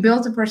if you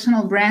build a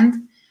personal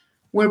brand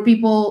where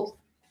people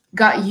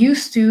got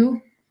used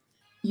to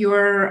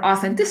your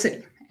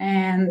authenticity,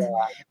 and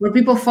where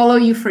people follow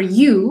you for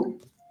you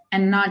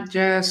and not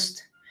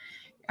just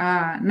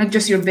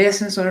your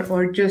business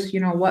or just,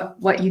 you know,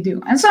 what you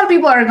do. And some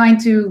people are going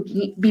to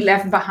be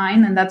left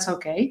behind, and that's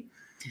okay.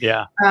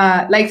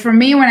 Like for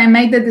me, when I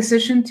made the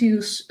decision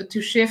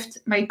to shift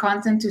my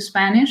content to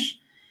Spanish,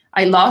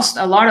 I lost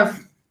a lot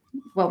of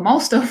well,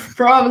 most of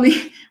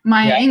probably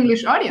my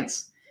English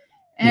audience.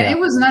 And it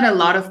was not a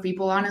lot of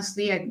people,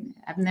 honestly.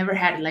 I've never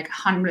had like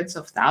hundreds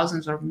of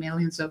thousands or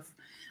millions of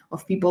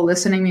people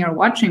listening me or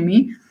watching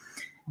me.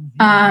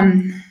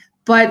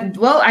 But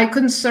well, I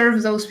couldn't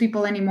serve those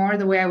people anymore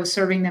the way I was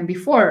serving them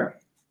before.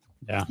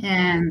 Yeah.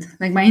 And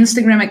like my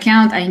Instagram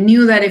account, I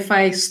knew that if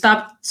I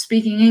stopped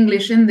speaking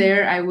English in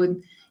there, I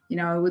would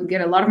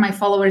get a lot of my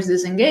followers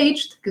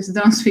disengaged because they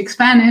don't speak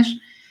Spanish.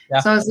 Yeah.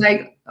 So I was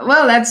like,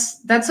 well,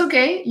 that's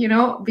okay,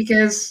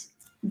 because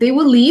they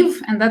will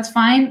leave and that's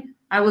fine.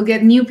 I will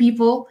get new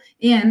people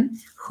in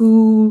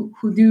who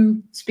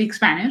do speak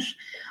Spanish.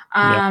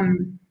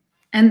 And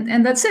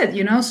that's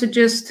it, so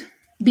just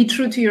be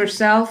true to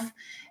yourself.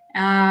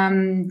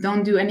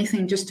 Don't do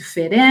anything just to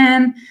fit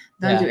in.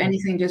 Don't do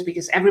anything just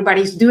because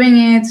everybody's doing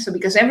it. So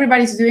because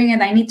everybody's doing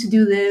it, I need to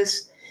do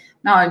this.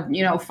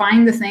 No,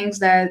 find the things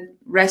that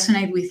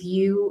resonate with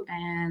you,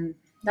 and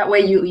that way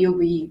you'll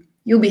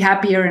be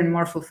happier and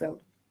more fulfilled.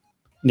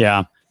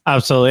 Yeah,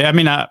 absolutely. I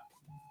mean,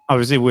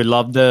 obviously we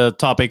love the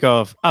topic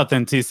of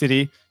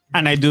authenticity,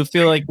 and I do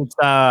feel like it's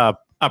a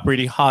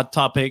pretty hot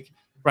topic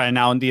right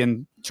now in the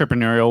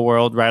entrepreneurial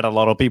world, right? A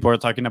lot of people are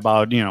talking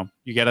about, you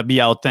got to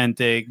be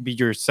authentic, be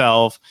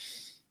yourself.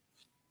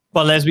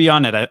 But let's be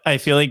honest, I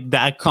feel like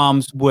that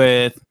comes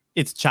with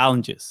its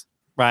challenges,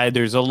 right?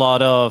 There's a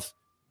lot of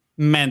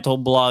mental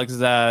blocks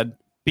that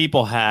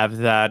people have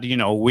that,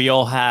 we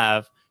all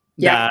have.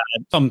 Yeah.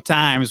 That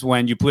sometimes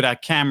when you put a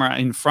camera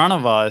in front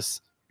of us,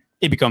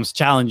 it becomes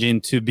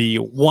challenging to be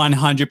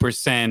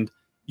 100%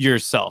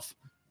 yourself,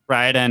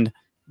 right? And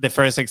the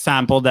first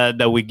example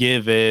that we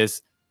give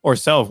is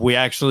ourselves. We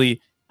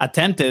actually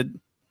attempted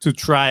to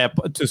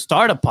to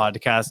start a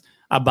podcast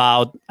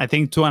about, I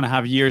think,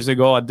 2.5 years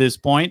ago at this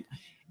point.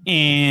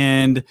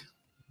 And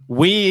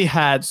we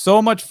had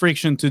so much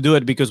friction to do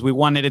it because we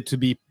wanted it to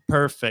be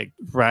perfect,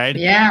 right?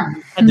 Yeah.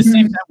 At the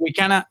same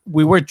time,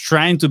 we were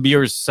trying to be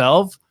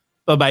ourselves,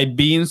 but by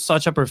being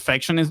such a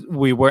perfectionist,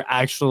 we were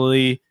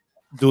actually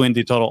doing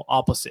the total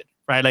opposite,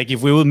 right? Like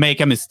if we would make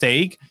a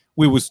mistake,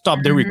 we would stop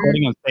the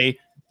recording and say,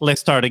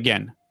 let's start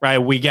again, right?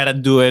 We got to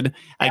do it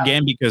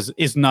again because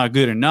it's not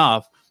good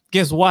enough.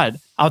 Guess what?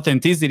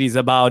 Authenticity is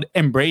about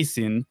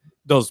embracing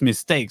those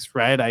mistakes,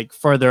 right? Like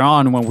further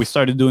on, when we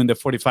started doing the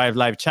 45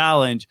 live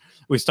challenge,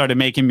 we started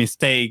making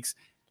mistakes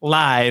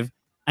live.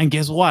 And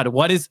guess what?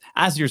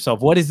 Ask yourself,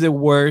 what is the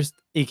worst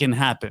it can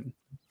happen?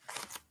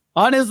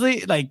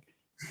 Honestly, like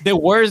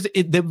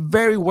the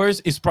very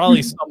worst is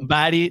probably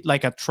somebody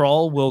like a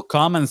troll will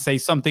come and say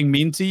something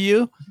mean to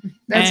you.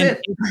 That's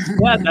it.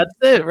 Yeah, that's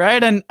it,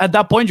 right? And at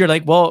that point, you're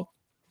like, well,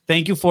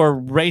 thank you for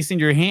raising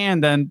your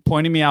hand and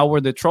pointing me out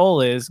where the troll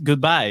is.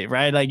 Goodbye,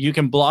 right? Like you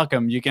can block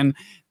him, you can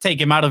take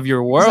him out of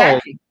your world.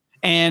 Exactly.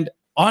 And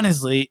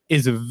honestly,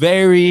 it's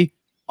very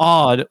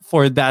odd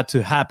for that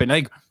to happen.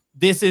 Like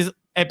this is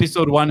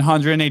episode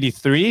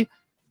 183.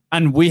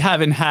 And we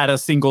haven't had a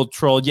single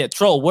troll yet.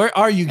 Troll, where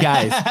are you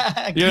guys?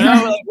 Like,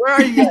 where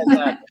are you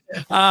guys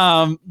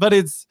at? But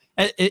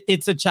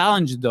it's a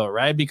challenge though,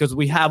 right? Because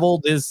we have all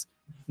these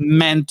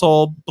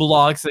mental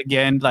blocks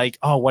again, like,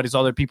 oh, what is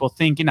other people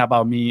thinking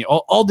about me?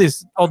 All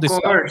this. Of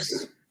course,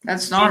 stuff.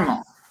 That's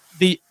normal.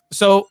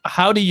 So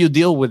how do you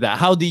deal with that?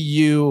 How do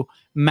you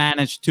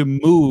manage to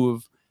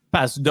move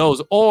past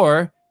those?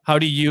 Or how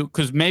do you,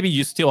 because maybe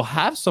you still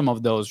have some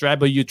of those, right?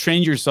 But you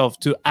train yourself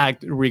to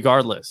act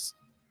regardless.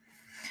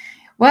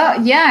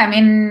 Well, yeah, I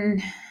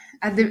mean,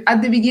 at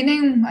the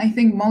beginning, I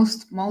think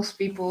most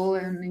people,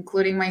 and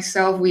including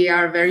myself, we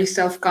are very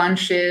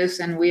self-conscious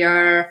and we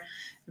are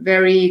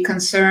very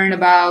concerned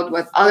about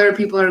what other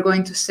people are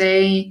going to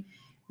say,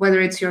 whether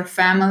it's your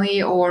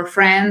family or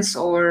friends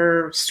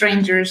or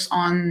strangers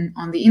on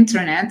the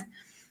internet.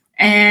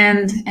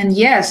 And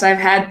yes, I've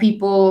had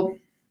people,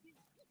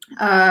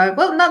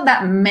 well, not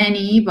that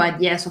many,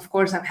 but yes, of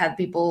course, I've had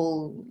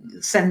people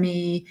send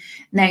me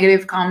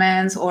negative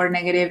comments or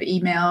negative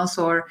emails,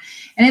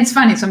 and it's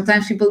funny.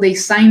 Sometimes people, they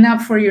sign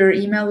up for your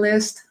email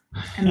list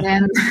and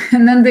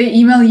then they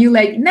email you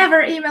like,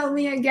 never email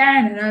me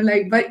again. And I'm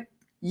like, but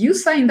you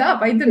signed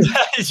up. I didn't.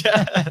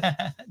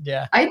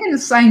 Yeah. I didn't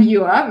sign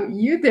you up.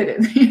 You did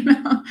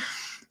it,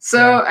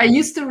 So I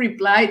used to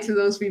reply to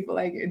those people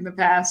like in the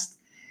past,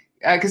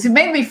 because it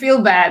made me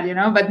feel bad,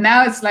 but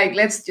now it's like,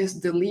 let's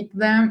just delete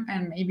them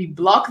and maybe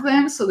block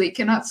them so they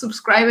cannot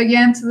subscribe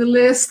again to the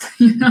list.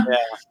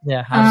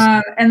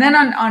 Yeah. And then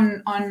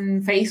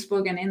on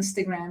Facebook and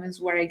Instagram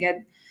is where I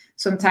get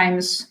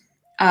sometimes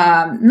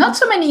not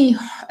so many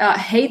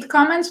hate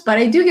comments, but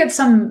I do get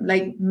some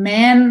like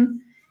men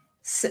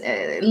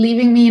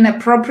leaving me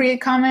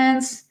inappropriate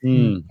comments,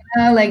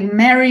 like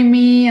marry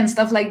me and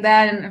stuff like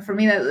that. And for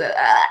me,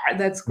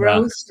 that's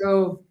gross. Yeah.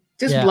 So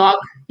just block,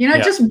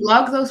 just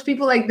block those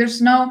people. Like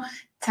there's no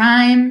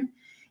time.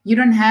 You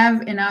don't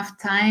have enough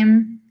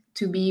time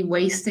to be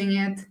wasting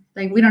it.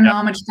 Like we don't know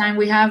how much time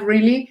we have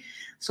really.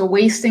 So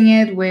wasting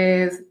it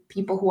with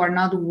people who are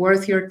not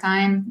worth your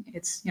time,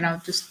 it's,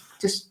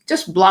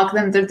 just block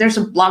them. There's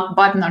a block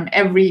button on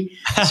every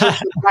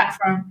social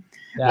platform.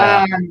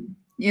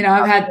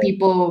 I've had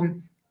people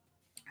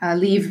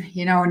leave,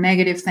 you know,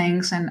 negative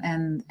things,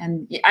 and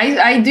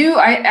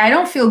I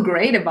don't feel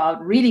great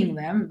about reading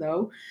them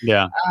though.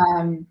 Yeah.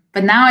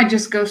 But now I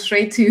just go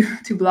straight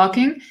to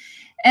blocking.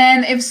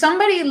 And if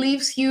somebody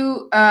leaves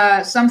you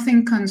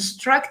something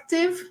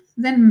constructive,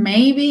 then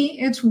maybe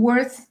it's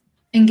worth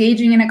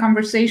engaging in a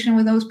conversation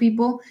with those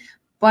people.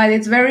 But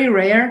it's very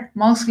rare.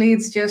 Mostly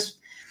it's just,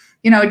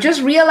 you know,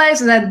 just realize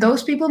that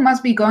those people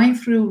must be going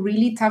through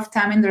really tough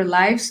time in their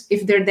lives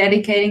if they're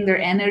dedicating their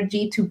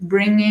energy to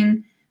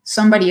bringing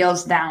somebody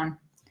else down.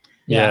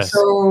 Yeah.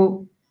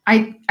 So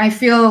I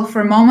feel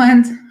for a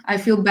moment, I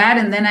feel bad.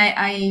 And then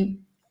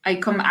I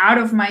come out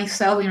of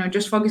myself, you know,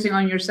 just focusing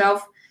on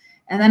yourself.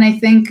 And then I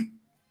think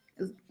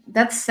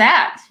that's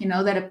sad, you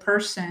know, that a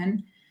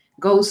person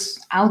goes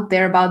out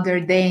there about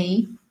their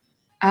day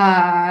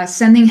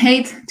sending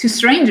hate to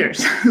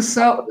strangers.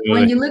 So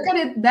when you look at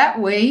it that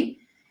way,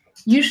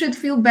 you should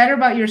feel better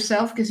about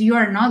yourself because you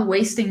are not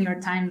wasting your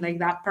time like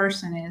that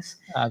person is.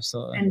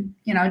 Absolutely. And,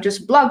 you know,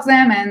 just block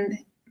them and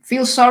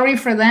feel sorry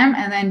for them,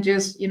 and then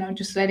just, you know,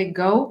 just let it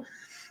go.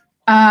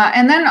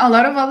 And then a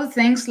lot of other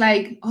things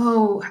like,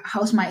 oh,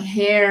 how's my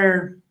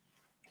hair?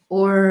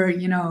 Or,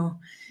 you know,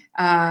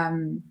 I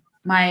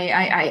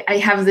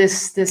have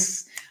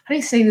this, how do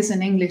you say this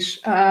in English?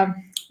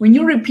 When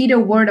you repeat a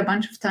word a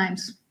bunch of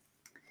times.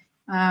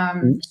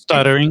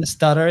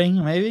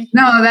 Stuttering, maybe?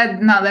 No,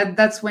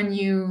 that's when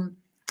you,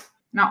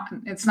 no,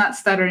 it's not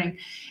stuttering.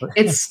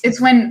 It's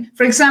when,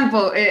 for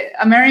example,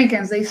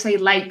 Americans, they say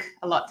like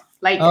a lot.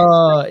 Like.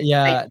 Oh,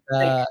 yeah.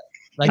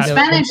 Like in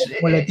Spanish,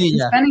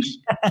 muletilla.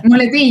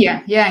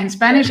 Yeah, in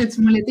Spanish, it's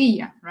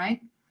muletilla, right?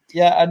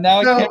 Yeah, and now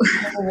I can't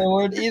remember the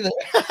word either.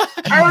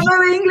 I don't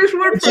know the English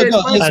word for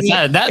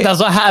it. That's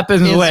what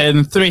happens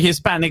when three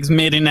Hispanics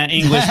meet in an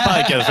English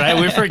podcast, right?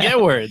 We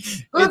forget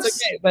words.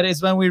 It's okay, but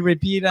it's when we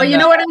repeat. But you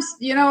know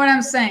what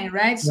I'm saying,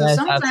 right? So yes,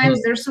 sometimes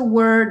absolutely. There's a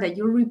word that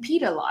you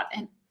repeat a lot,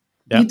 and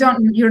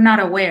you're not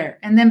aware,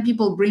 and then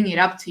people bring it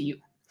up to you.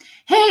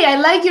 Hey, I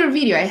like your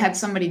video. I had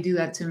somebody do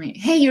that to me.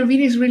 Hey, your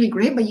video is really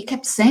great, but you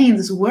kept saying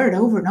this word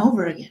over and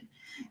over again,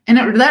 and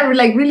that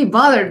like really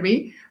bothered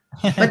me.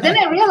 But then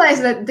I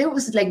realized that there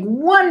was like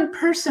one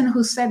person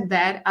who said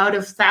that out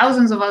of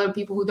thousands of other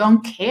people who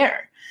don't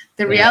care.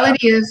 The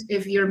reality is,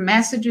 if your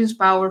message is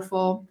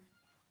powerful,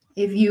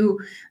 if you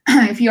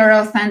are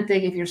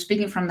authentic, if you're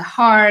speaking from the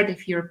heart,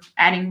 if you're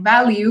adding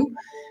value,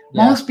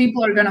 most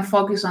people are going to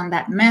focus on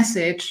that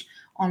message,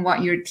 on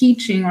what you're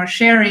teaching or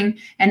sharing,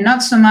 and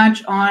not so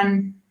much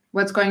on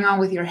what's going on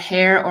with your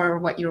hair or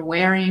what you're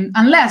wearing,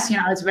 unless, you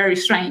know, it's very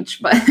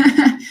strange, but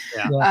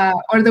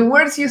or the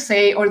words you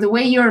say, or the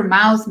way your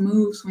mouth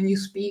moves when you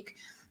speak,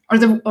 or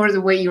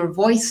the way your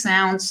voice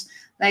sounds.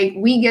 Like,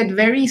 we get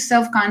very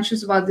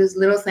self-conscious about these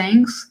little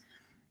things.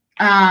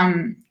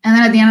 And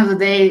then at the end of the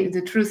day,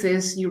 the truth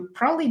is, you're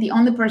probably the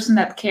only person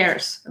that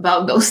cares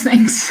about those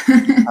things.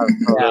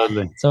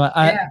 So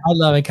I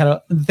love it, Caro.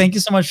 Thank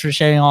you so much for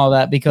sharing all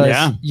that,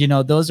 because you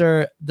know, those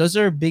are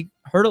big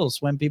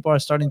hurdles when people are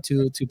starting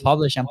to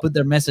publish and put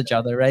their message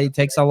out there, right? It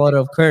takes a lot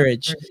of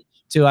courage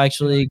to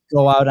actually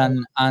go out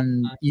and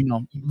you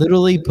know,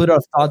 literally put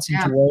our thoughts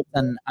into words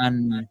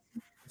and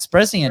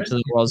expressing it to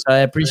the world. So I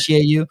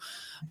appreciate you,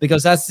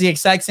 because that's the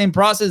exact same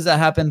process that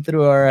happened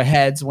through our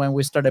heads when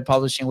we started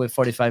publishing with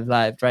 45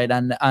 Live, right?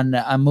 And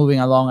moving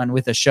along and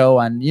with the show.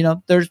 And, you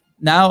know, there's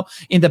now,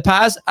 in the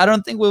past, I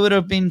don't think we would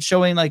have been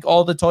showing like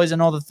all the toys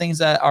and all the things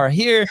that are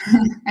here.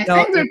 I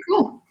think they're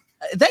cool.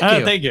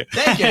 Thank you.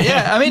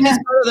 Yeah, I mean, it's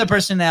part of the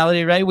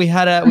personality, right? We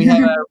had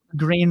a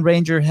Green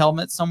Ranger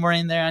helmet somewhere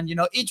in there, and you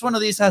know, each one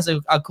of these has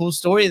a cool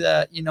story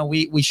that, you know,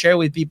 we share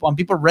with people, and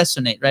people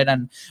resonate, right?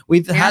 And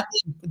we've had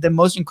the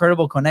most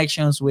incredible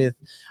connections with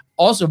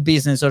also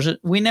business, or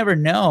we never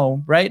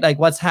know, right? Like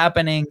what's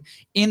happening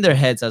in their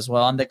heads as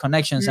well, and the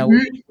connections. And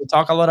we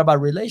talk a lot about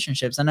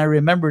relationships. And I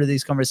remember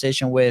this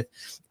conversation with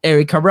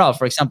Eric Cabral,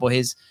 for example.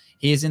 He's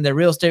in the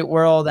real estate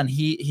world, and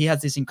he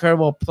has this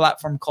incredible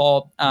platform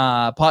called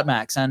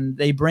Podmax, and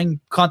they bring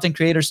content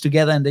creators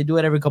together, and they do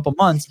it every couple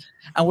months.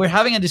 And we're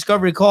having a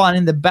discovery call, and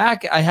in the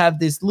back, I have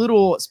this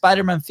little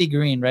Spider-Man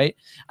figurine, right?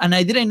 And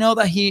I didn't know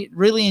that he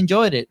really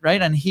enjoyed it,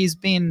 right? And he's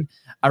been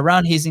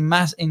around, he's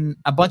in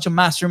a bunch of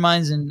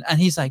masterminds, and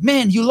he's like,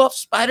 man, you love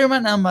Spider-Man?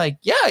 And I'm like,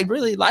 yeah, I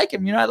really like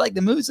him. You know, I like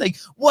the movies. Like,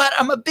 what?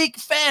 I'm a big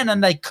fan. And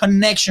like,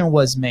 connection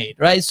was made,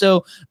 right?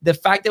 So the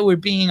fact that we're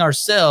being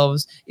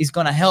ourselves is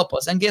going to help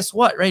us. And guess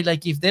what, right?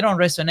 Like, if they don't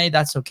resonate,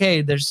 that's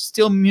okay. There's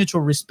still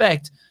mutual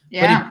respect.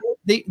 Yeah.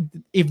 But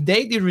if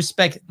they did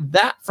respect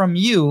that from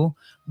you,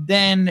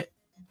 then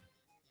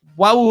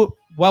what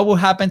will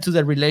happen to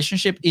the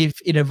relationship if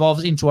it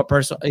evolves into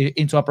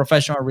a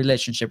professional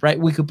relationship, right?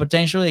 We could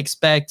potentially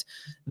expect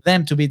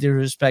them to be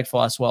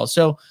disrespectful as well.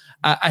 So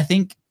I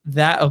think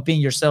that of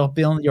being yourself,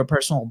 building your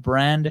personal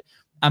brand,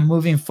 and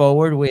moving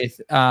forward with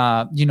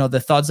you know, the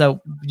thoughts that,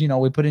 you know,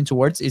 we put into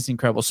words is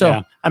incredible.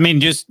 So I mean,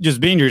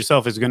 just being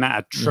yourself is going to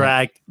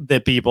attract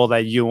the people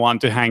that you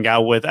want to hang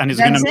out with, and it's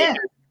going to make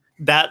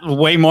that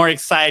way more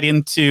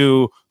exciting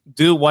to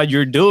do what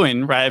you're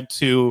doing, right?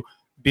 To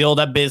build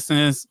a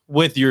business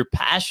with your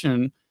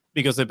passion,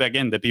 because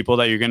again, the people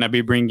that you're going to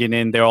be bringing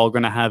in, they're all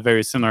going to have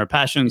very similar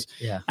passions.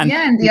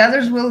 And the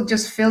others will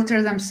just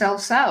filter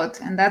themselves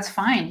out, and that's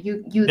fine.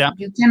 You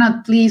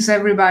cannot please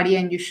everybody,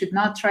 and you should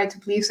not try to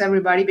please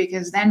everybody,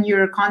 because then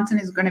your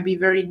content is going to be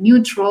very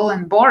neutral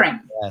and boring.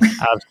 Yes,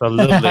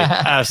 absolutely.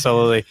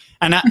 Absolutely.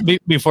 And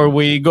before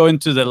we go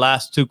into the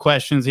last two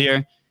questions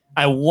here,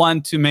 I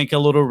want to make a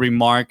little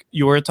remark.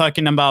 You were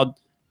talking about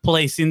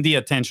placing the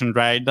attention,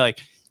 right? Like,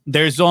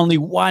 there's only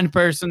one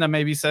person that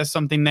maybe says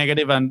something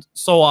negative, and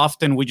so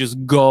often we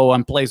just go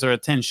and place our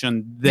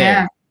attention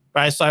there,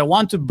 right? So I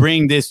want to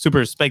bring this to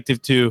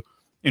perspective to,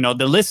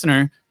 the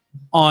listener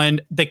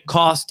on the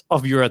cost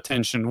of your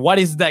attention. What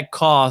is that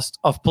cost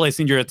of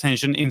placing your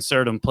attention in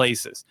certain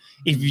places?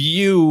 If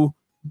you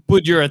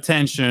put your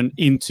attention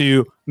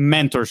into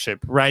mentorship,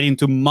 right,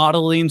 into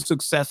modeling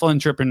successful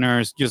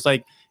entrepreneurs, just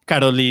like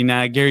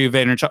Carolina, Gary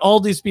Vaynerchuck, all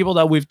these people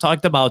that we've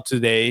talked about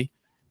today,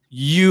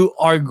 you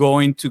are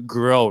going to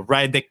grow,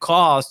 right? The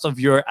cost of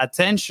your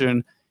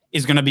attention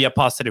is going to be a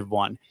positive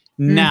one.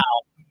 Now,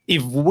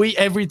 if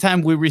every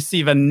time we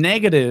receive a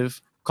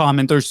negative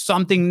comment or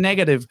something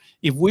negative,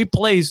 if we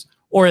place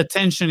our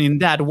attention in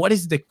that, what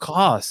is the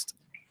cost?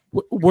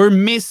 We're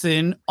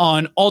missing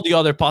on all the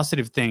other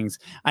positive things.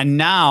 And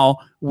now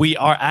we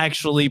are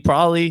actually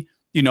probably,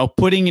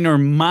 putting in our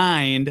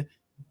mind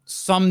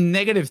some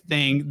negative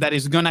thing that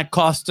is going to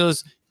cost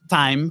us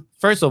time,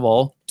 first of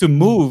all, to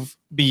move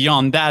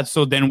beyond that,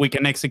 so then we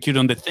can execute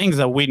on the things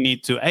that we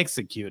need to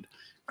execute,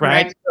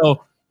 right? Correct.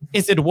 So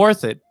is it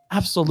worth it?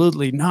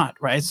 Absolutely not,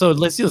 right? So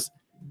let's just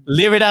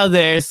leave it out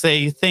there,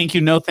 say thank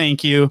you, no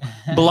thank you,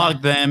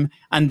 block them,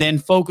 and then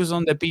focus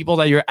on the people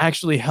that you're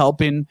actually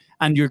helping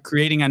and you're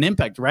creating an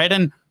impact, right?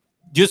 And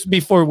just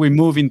before we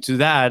move into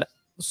that,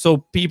 so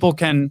people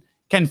can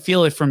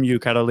feel it from you,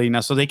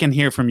 Carolina, so they can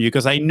hear from you,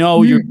 because I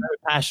know you're very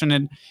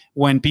passionate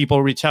when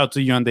people reach out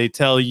to you and they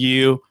tell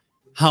you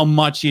how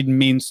much it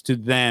means to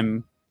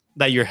them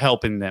that you're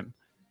helping them,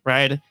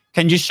 right?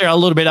 Can you share a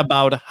little bit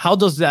about how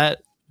does that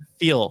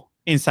feel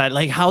inside?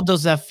 Like, how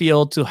does that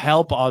feel to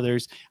help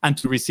others and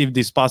to receive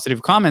these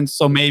positive comments?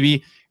 So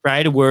maybe,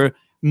 right, we're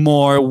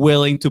more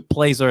willing to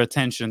place our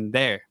attention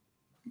there.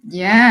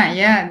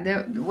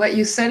 Yeah. What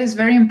you said is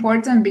very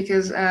important,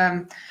 because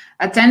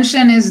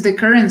attention is the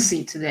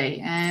currency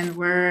today. And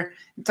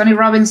Tony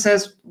Robbins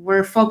says,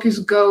 where focus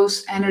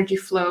goes, energy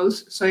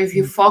flows. So if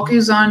you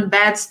focus on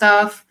bad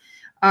stuff,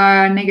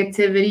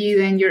 negativity,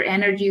 then your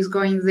energy is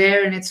going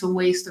there, and it's a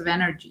waste of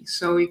energy.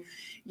 So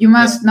you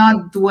must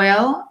not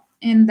dwell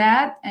in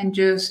that, and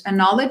just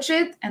acknowledge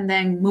it and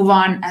then move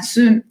on as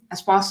soon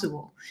as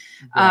possible.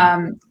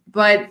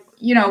 But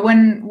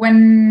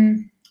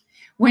when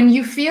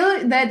you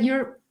feel that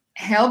you're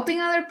helping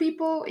other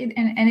people,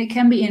 and it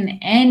can be in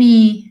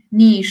any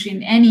niche,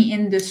 in any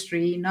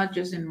industry, not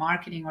just in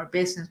marketing or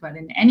business, but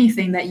in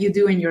anything that you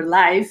do in your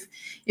life,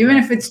 even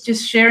if it's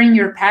just sharing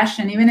your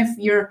passion, even if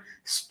you're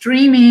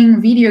streaming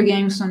video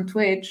games on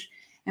Twitch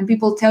and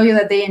people tell you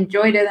that they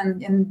enjoyed it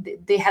and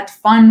they had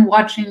fun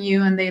watching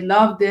you and they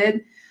loved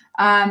it,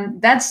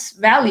 that's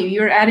value.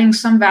 You're adding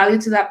some value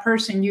to that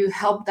person. You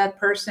help that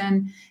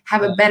person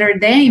have a better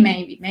day.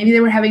 Maybe they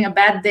were having a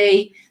bad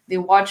day, they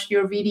watched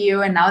your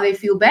video, and now they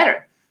feel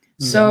better.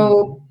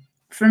 So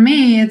for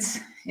me, it's,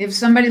 if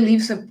somebody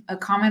leaves a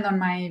comment on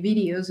my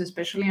videos,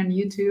 especially on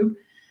YouTube,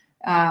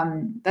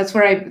 that's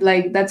where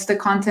that's the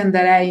content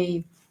that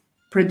I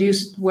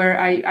produce, where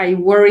I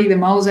worry the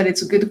most that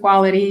it's a good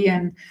quality,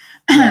 and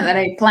that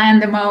I plan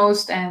the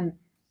most, and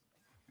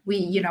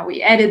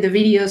we edit the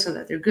videos so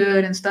that they're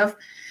good and stuff.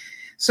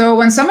 So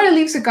when somebody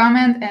leaves a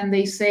comment and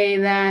they say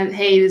that,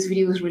 hey, this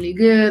video was really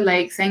good,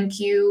 like, thank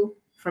you,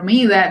 for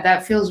me,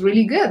 that feels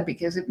really good,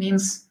 because it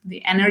means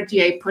the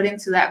energy I put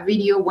into that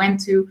video went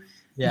to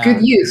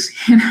good use.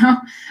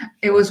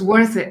 It was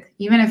worth it,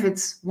 even if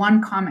it's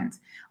one comment.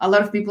 A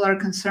lot of people are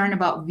concerned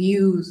about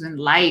views and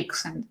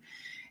likes,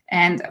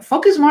 and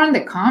focus more on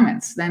the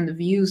comments than the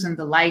views and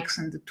the likes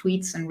and the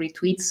tweets and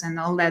retweets and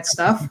all that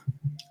stuff.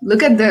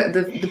 Look at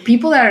the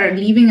people that are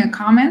leaving a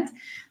comment.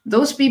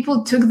 Those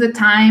people took the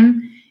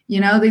time, they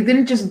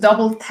didn't just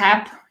double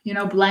tap,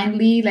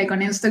 blindly, like on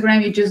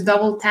Instagram, you just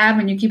double tap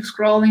and you keep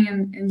scrolling,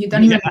 and you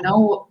don't even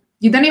know,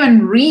 you don't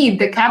even read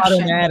the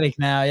caption. Automatic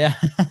now,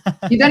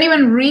 You don't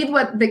even read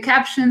what the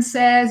caption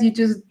says. You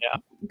just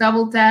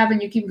double tap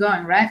and you keep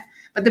going, right?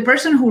 But the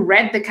person who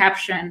read the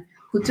caption,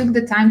 who took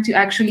the time to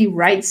actually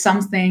write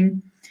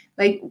something,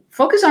 like,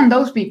 focus on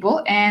those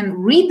people and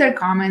read their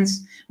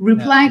comments,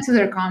 reply to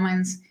their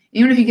comments.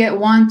 Even if you get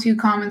 1-2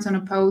 comments on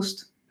a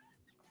post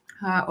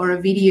or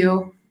a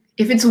video,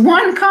 if it's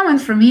one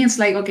comment, for me, it's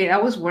like, okay,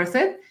 that was worth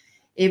it.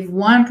 If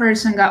one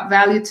person got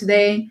value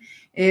today,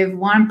 if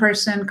one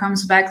person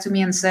comes back to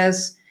me and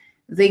says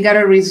they got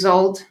a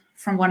result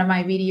from one of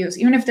my videos,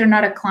 even if they're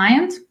not a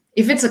client,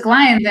 if it's a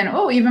client, then,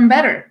 oh, even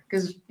better,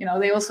 because,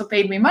 they also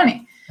paid me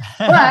money.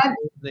 But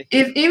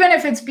even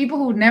if it's people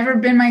who've never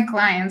been my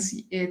clients,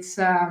 it's,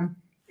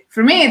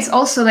 for me, it's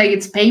also like,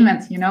 it's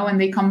payment, when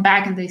they come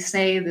back and they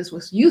say this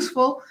was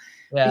useful,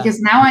 because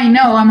now I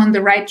know I'm on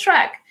the right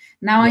track.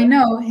 Now I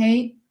know,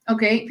 hey,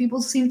 okay,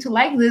 people seem to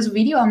like this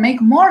video, I'll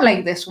make more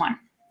like this one.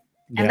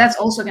 Yeah. And that's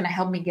also going to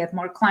help me get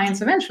more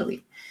clients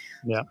eventually.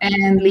 Yeah.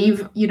 And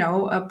leave, you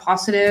know, a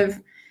positive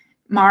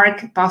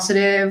mark,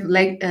 positive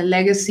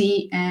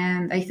legacy.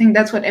 And I think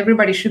that's what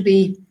everybody should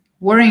be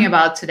worrying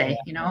about today.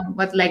 You know,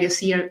 what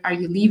legacy are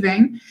you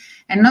leaving?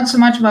 And not so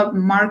much about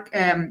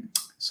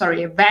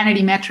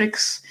vanity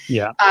metrics,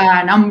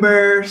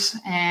 numbers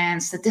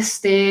and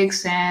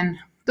statistics, and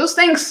those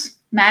things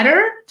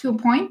matter to a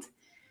point,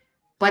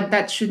 but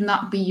that should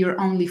not be your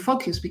only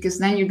focus, because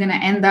then you're going to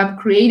end up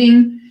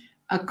creating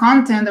a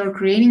content or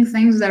creating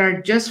things that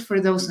are just for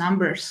those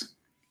numbers.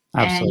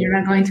 Absolutely. And you're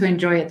not going to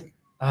enjoy it.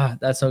 Ah,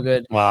 that's so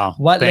good. Wow.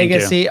 What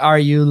legacy are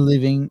you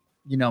leaving,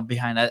 you know,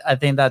 behind? I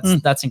think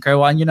that's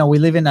incredible. And, you know, we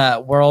live in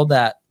a world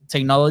that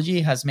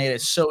technology has made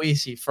it so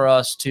easy for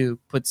us to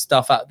put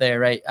stuff out there,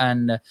 right?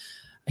 And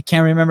I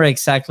can't remember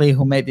exactly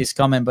who made this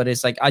comment, but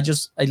it's like, I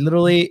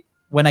literally,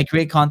 when I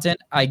create content,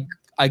 I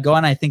go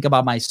and I think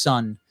about my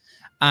son.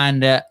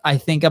 And I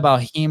think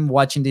about him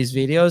watching these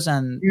videos,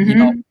 and you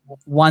know,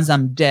 once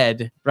I'm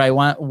dead, right?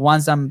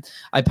 Once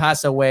I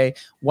pass away,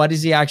 what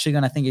is he actually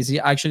gonna think? Is he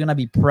actually gonna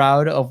be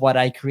proud of what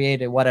I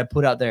created, what I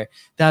put out there?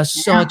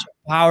 That's such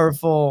a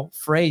powerful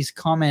phrase,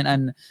 comment,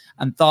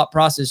 and thought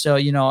process. So,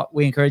 you know,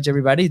 we encourage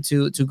everybody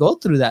to go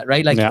through that,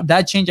 right? Like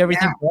that changed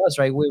everything for us,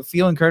 right? We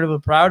feel incredibly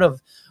proud of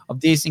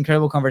these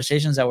incredible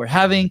conversations that we're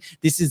having.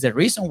 This is the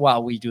reason why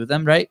we do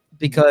them, right?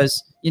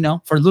 Because, you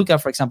know, for Luca,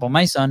 for example,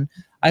 my son,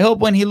 I hope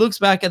when he looks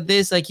back at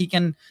this, like, he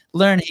can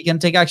learn, he can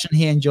take action,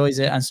 he enjoys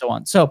it, and so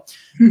on. So,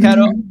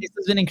 Caro, this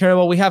has been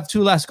incredible. We have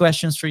 2 last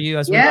questions for you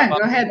as we wrap up.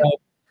 Go ahead.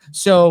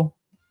 So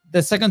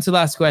the second to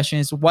last question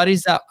is, what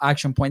is that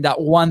action point,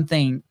 that one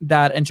thing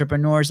that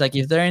entrepreneurs, like,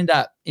 if they're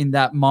in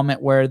that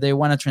moment where they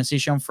want to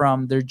transition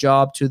from their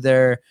job to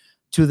their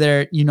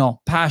you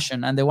know,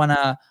 passion, and they want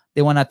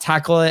to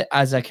tackle it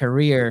as a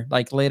career,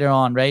 like later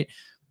on, right?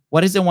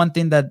 What is the one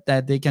thing that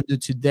they can do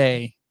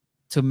today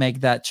to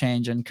make that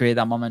change and create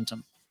that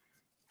momentum?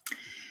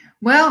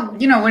 Well,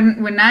 you know,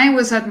 when I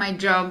was at my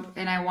job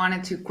and I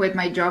wanted to quit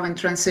my job and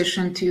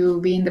transition to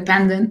be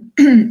independent,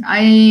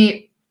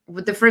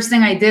 the first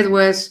thing I did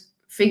was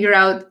figure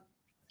out,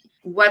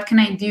 what can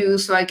I do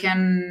so I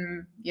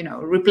can, you know,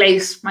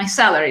 replace my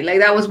salary? Like,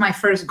 that was my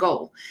first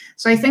goal.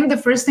 So I think the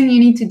first thing you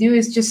need to do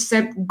is just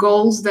set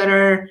goals that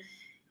are,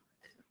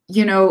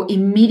 you know,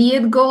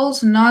 immediate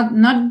goals,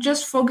 not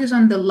just focus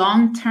on the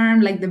long term,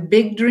 like the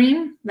big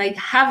dream. Like,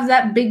 have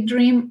that big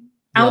dream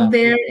out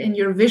there in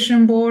your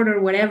vision board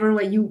or whatever,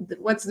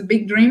 what's the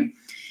big dream.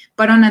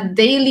 But on a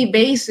daily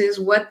basis,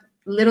 what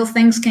little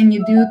things can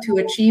you do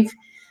to achieve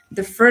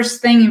the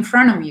first thing in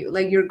front of you?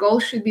 Like, your goal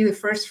should be the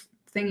first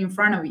thing in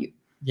front of you.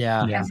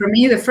 And for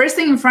me, the first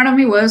thing in front of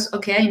me was,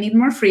 okay, I need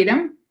more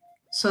freedom.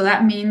 So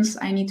that means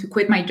I need to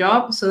quit my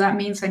job. So that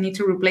means I need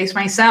to replace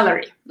my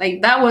salary.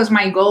 Like, that was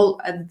my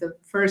goal at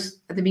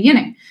the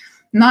beginning.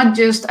 Not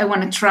just, I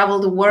want to travel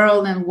the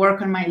world and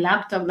work on my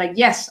laptop. Like,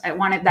 yes, I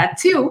wanted that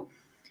too,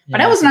 but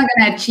I was not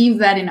going to achieve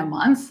that in a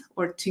month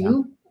or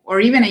 2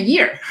 or even a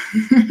year.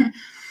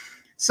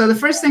 So the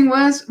first thing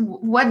was,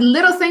 what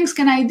little things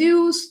can I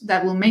do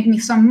that will make me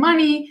some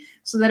money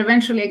so that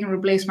eventually I can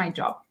replace my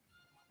job?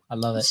 I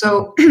love it.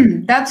 So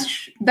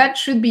that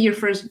should be your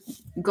first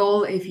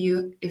goal if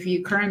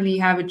you currently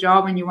have a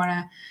job and you want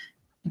to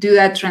do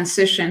that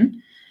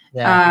transition.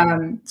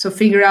 So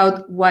figure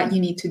out what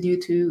you need to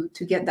do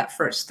to get that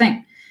first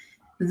thing.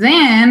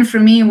 Then for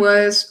me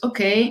was,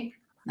 okay,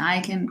 now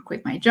I can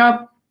quit my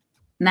job.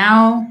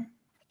 Now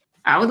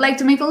I would like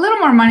to make a little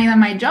more money than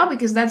my job,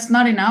 because that's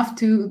not enough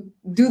to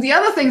do the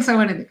other things I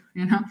want to do.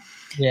 You know,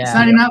 it's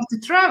not enough to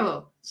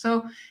travel.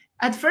 So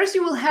at first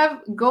you will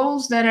have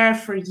goals that are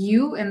for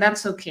you, and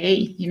that's okay.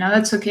 You know,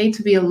 that's okay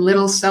to be a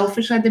little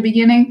selfish at the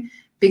beginning,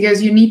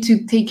 because you need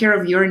to take care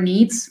of your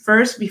needs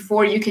first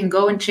before you can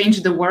go and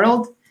change the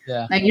world.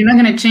 Like, you're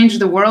not going to change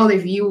the world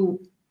if you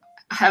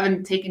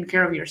haven't taken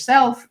care of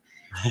yourself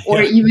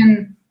or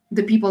even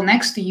the people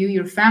next to you,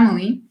 your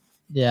family.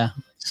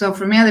 So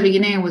for me at the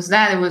beginning, it was,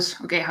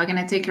 okay, how can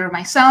I take care of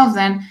myself?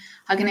 Then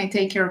how can I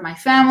take care of my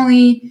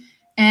family?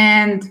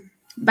 And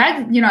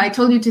back, you know, I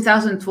told you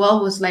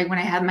 2012 was like when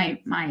I had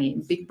my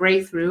big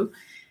breakthrough.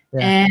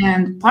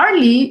 And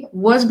partly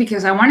was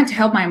because I wanted to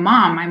help my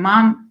mom. My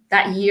mom,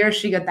 that year,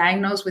 she got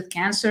diagnosed with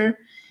cancer.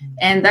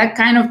 And that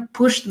kind of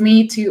pushed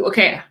me to,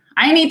 okay,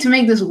 I need to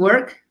make this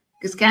work,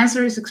 because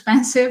cancer is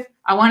expensive.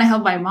 I want to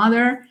help my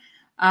mother.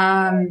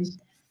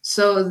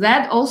 So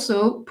that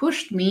also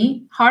pushed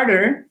me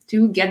harder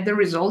to get the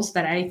results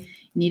that I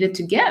needed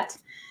to get.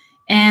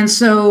 And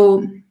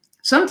so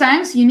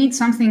sometimes you need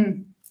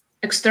something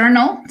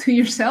external to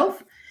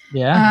yourself.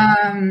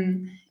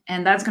 And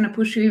that's going to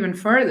push you even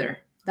further.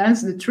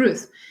 That's the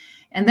truth.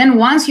 And then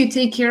once you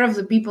take care of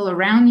the people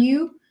around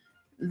you,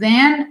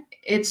 then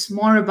it's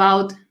more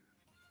about,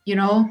 you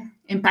know,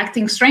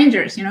 impacting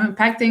strangers, you know,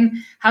 impacting,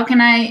 how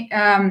can I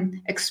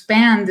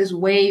expand this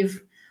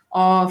wave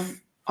of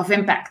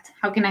impact?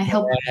 How can I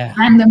help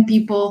random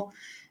people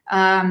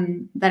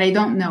that I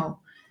don't know?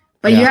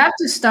 But you have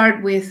to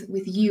start with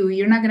you.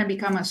 You're not going to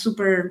become a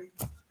super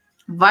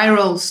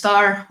viral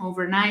star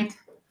overnight.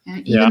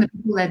 And even the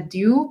people that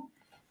do,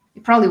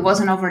 it probably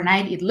wasn't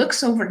overnight. It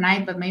looks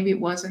overnight, but maybe it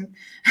wasn't.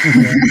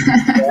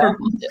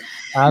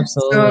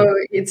 Absolutely. So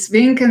it's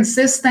being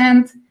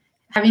consistent,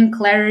 having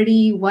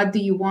clarity. What do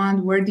you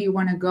want? Where do you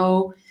want to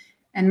go?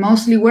 And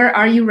mostly, where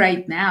are you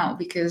right now?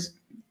 Because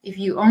if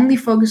you only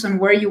focus on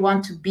where you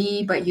want to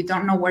be, but you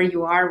don't know where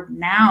you are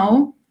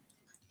now,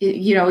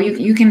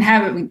 you can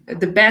have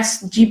the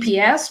best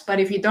GPS, but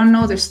if you don't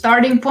know the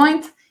starting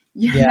point,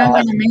 you're not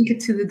going to make it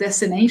to the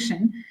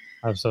destination.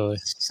 Absolutely.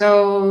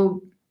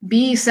 So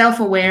be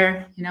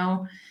self-aware,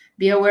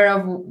 be aware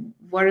of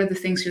what are the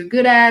things you're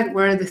good at,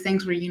 where are the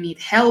things where you need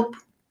help,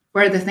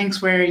 where are the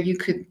things where you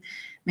could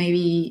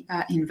maybe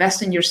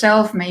invest in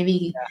yourself,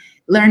 maybe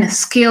learn a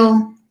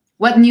skill.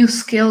 What new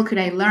skill could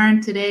I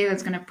learn today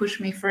that's going to push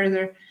me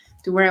further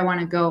to where I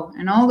want to go?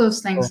 And all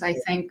those things, I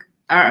think,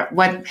 are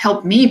what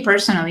helped me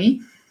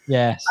personally.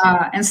 Yes.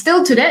 And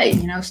still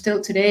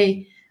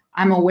today,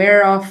 I'm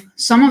aware of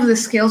some of the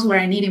skills where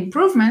I need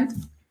improvement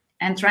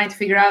and trying to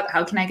figure out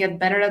how can I get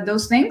better at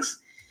those things.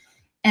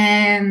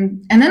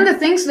 And then the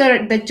things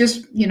that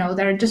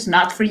are just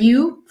not for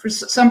you. For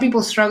some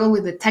people struggle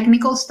with the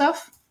technical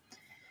stuff.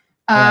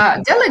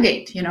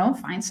 Delegate,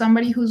 find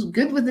somebody who's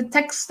good with the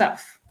tech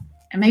stuff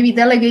and maybe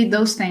delegate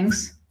those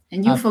things.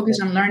 And you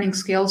focus on learning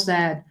skills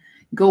that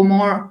go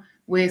more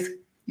with,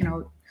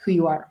 who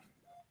you are.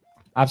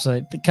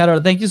 Absolutely. Carol,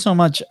 thank you so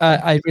much.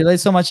 I relate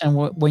so much. And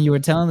when you were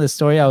telling the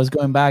story, I was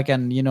going back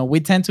and, we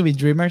tend to be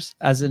dreamers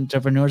as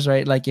entrepreneurs,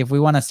 right? Like if we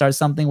want to start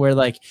something, we're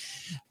like,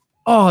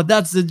 oh,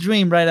 that's the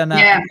dream, right? And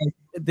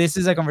this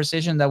is a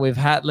conversation that we've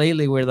had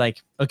lately. We're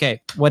like, okay,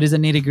 what is the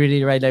nitty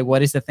gritty, right? Like,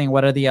 what is the thing?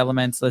 What are the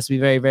elements? Let's be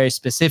very, very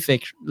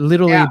specific,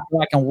 literally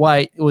black and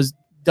white. It was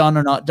done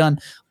or not done.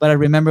 But I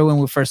remember when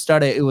we first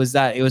started, it was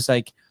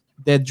like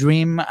the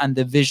dream and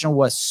the vision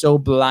was so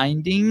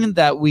blinding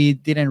that we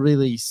didn't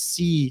really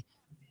see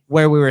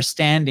where we were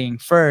standing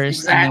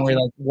first. Exactly. And then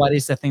we're like, what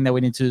is the thing that we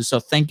need to do? So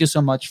thank you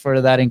so much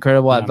for that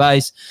incredible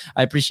advice.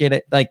 I appreciate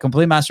it. Like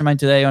complete mastermind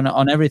today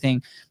on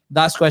everything.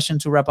 Last question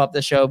to wrap up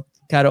the show.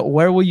 Caro,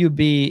 where will you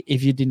be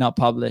if you did not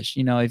publish,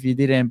 if you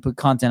didn't put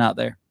content out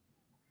there?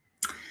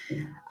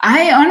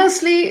 I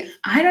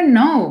don't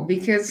know,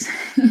 because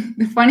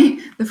the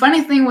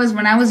funny thing was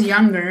when I was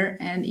younger,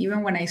 and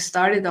even when I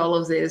started all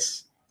of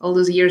this, all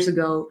those years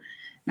ago,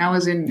 and I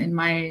was in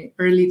my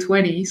early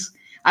 20s,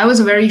 I was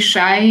a very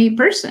shy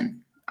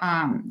person.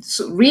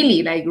 So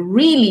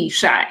really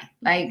shy.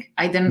 Like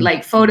I didn't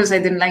like photos. I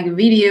didn't like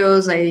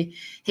videos. I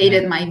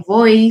hated my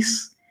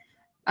voice.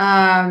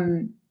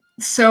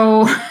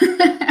 So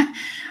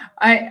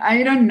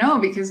I don't know,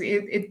 because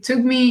it took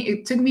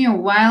me a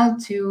while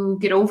to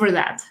get over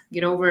that,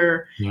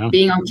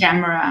 being on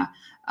camera,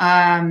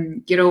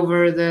 get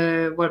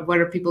over what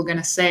are people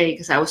gonna say,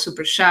 because I was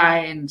super shy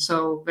and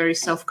so very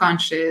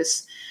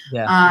self-conscious.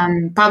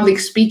 Public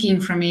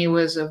speaking for me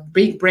was a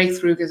big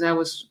breakthrough because I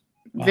was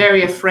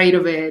very afraid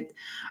of it.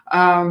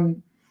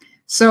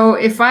 So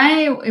if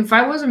I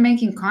wasn't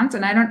making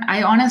content,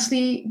 I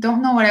honestly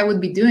don't know what I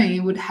would be doing. It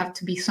would have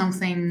to be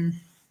something,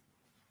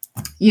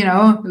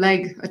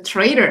 like a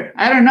trader.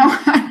 I don't know.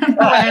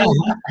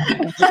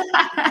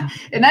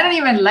 And I don't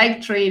even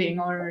like trading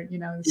or,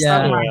 the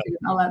stock market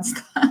and all that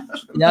stuff.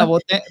 Well,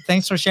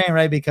 thanks for sharing,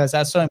 right? Because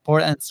that's so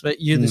important. But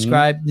you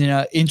described,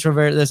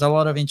 introvert. There's a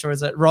lot of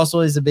introverts.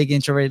 Russell is a big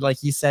introvert. Like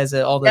he says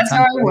it all the time. That's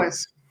how I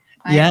was.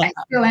 I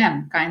still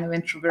am kind of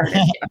introverted.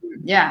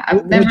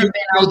 I've never been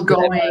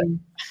outgoing.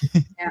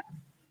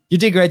 You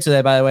did great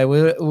today, by the way.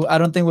 I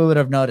don't think we would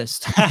have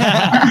noticed.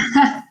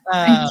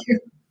 Thank you.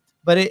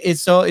 But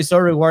it's so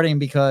rewarding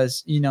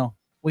because,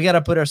 we got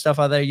to put our stuff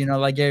out there.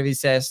 Like Gary Vee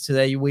says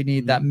today, we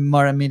need that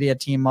modern media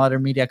team,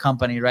 modern media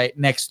company, right,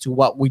 next to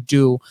what we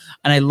do.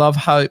 And I love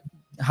how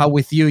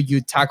with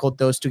you tackled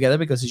those together,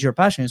 because it's your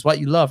passion. It's what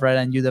you love, right?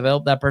 And you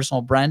develop that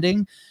personal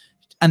branding,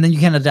 and then you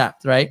can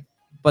adapt, right?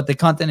 But the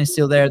content is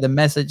still there. The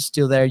message is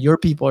still there. Your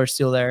people are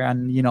still there.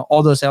 And,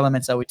 all those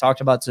elements that we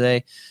talked about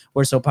today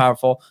were so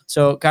powerful.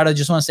 So, Caro,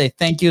 just want to say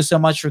thank you so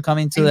much for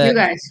coming to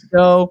the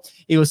show.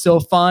 It was so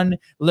fun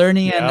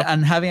learning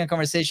and having a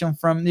conversation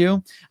from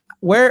you.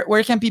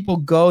 Where can people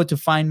go to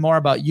find more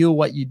about you,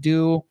 what you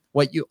do,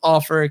 what you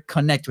offer,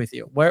 connect with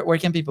you? Where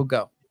can people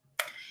go?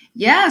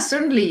 Yeah,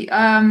 certainly.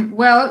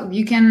 Well,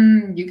 you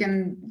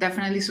can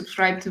definitely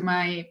subscribe to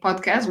my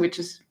podcast, which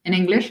is in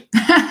English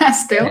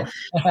still,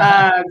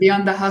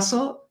 Beyond the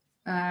Hustle.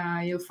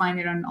 You'll find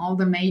it on all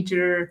the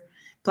major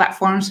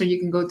platforms, so you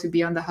can go to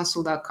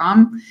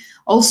beyondthehustle.com.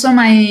 Also,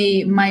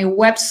 my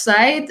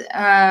website,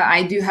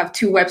 I do have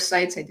two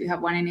websites. I do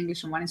have one in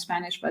English and one in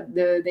Spanish, but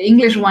the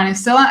English one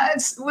is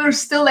we're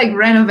still like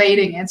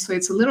renovating it, so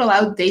it's a little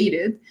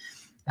outdated.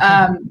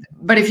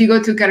 But if you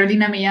go to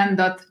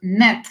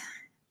carolinamillan.net,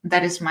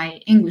 That is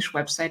my English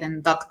website,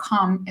 and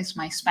 .com is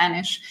my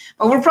Spanish.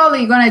 But we're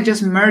probably going to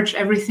just merge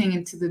everything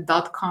into the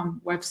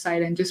 .com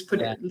website and just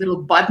put a little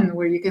button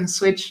where you can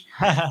switch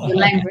the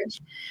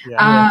language.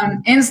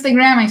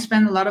 Instagram, I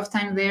spend a lot of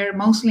time there,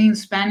 mostly in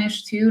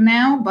Spanish too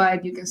now,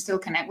 but you can still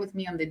connect with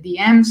me on the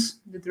DMs,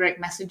 the direct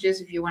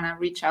messages, if you want to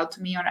reach out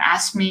to me or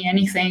ask me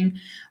anything.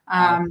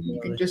 You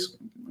can just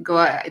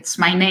go, it's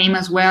my name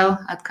as well,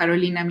 at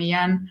Carolina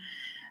Millan.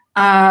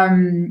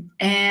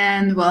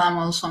 And well, I'm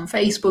also on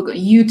Facebook,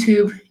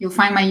 YouTube. You'll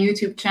find my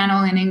YouTube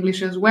channel in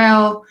English as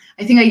well.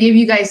 I think I gave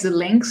you guys the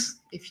links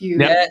if you,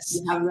 you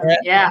have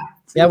them.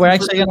 So we're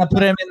actually gonna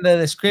put them in the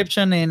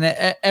description and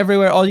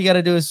everywhere. All you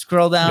gotta do is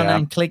scroll down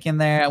and click in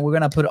there, and we're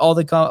gonna put all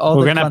the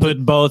we're gonna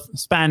put both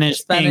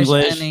Spanish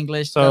English, and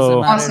English.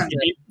 So awesome.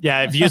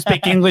 If you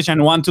speak English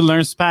and want to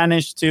learn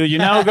Spanish too,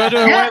 go to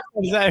our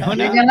website.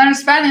 You can learn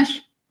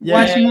Spanish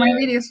watching my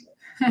videos.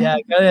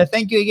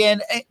 Thank you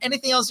again.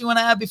 Anything else you want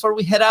to add before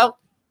we head out?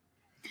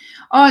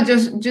 Oh,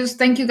 just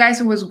thank you guys.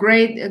 It was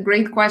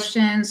great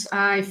questions.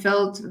 I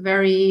felt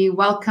very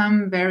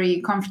welcome,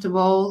 very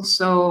comfortable.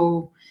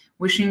 So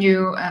wishing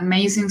you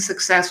amazing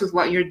success with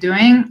what you're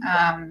doing.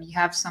 You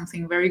have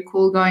something very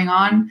cool going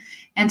on.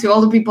 And to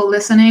all the people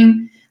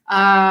listening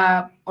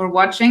or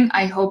watching,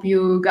 I hope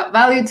you got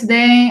value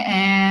today,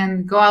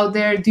 and go out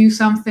there, do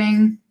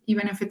something,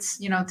 even if it's,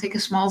 take a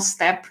small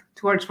step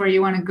towards where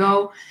you want to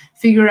go.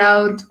 Figure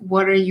out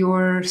what are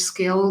your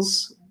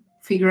skills,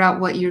 figure out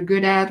what you're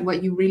good at,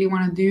 what you really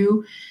want to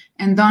do,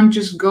 and don't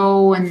just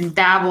go and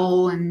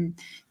dabble and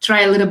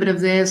try a little bit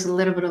of this, a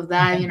little bit of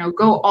that.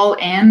 Go all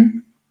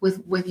in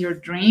with your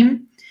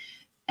dream,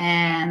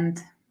 and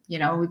the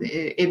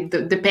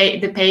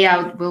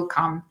payout will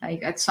come.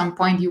 Like at some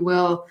point, you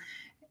will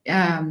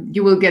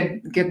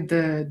get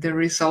the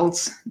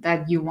results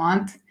that you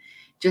want.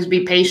 Just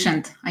be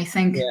patient. I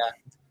think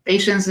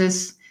patience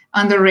is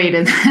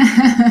underrated.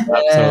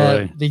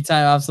 Absolutely. Big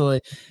time.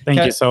 Absolutely.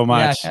 Thank you so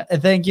much.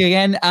 Thank you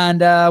again. And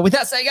with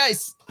that said,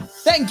 guys,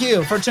 thank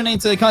you for tuning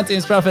into the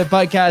Continuous Profit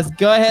Podcast.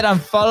 Go ahead and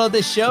follow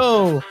the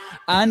show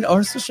and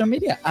our social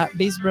media at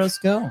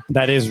BizBrosGo.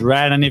 That is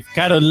right. And if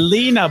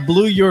Carolina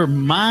blew your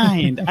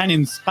mind and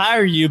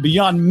inspired you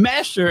beyond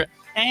measure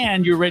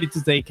and you're ready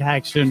to take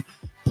action,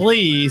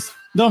 please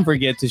don't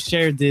forget to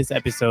share this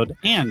episode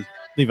and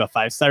leave a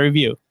 5-star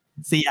review.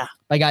 See ya.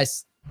 Bye,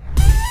 guys.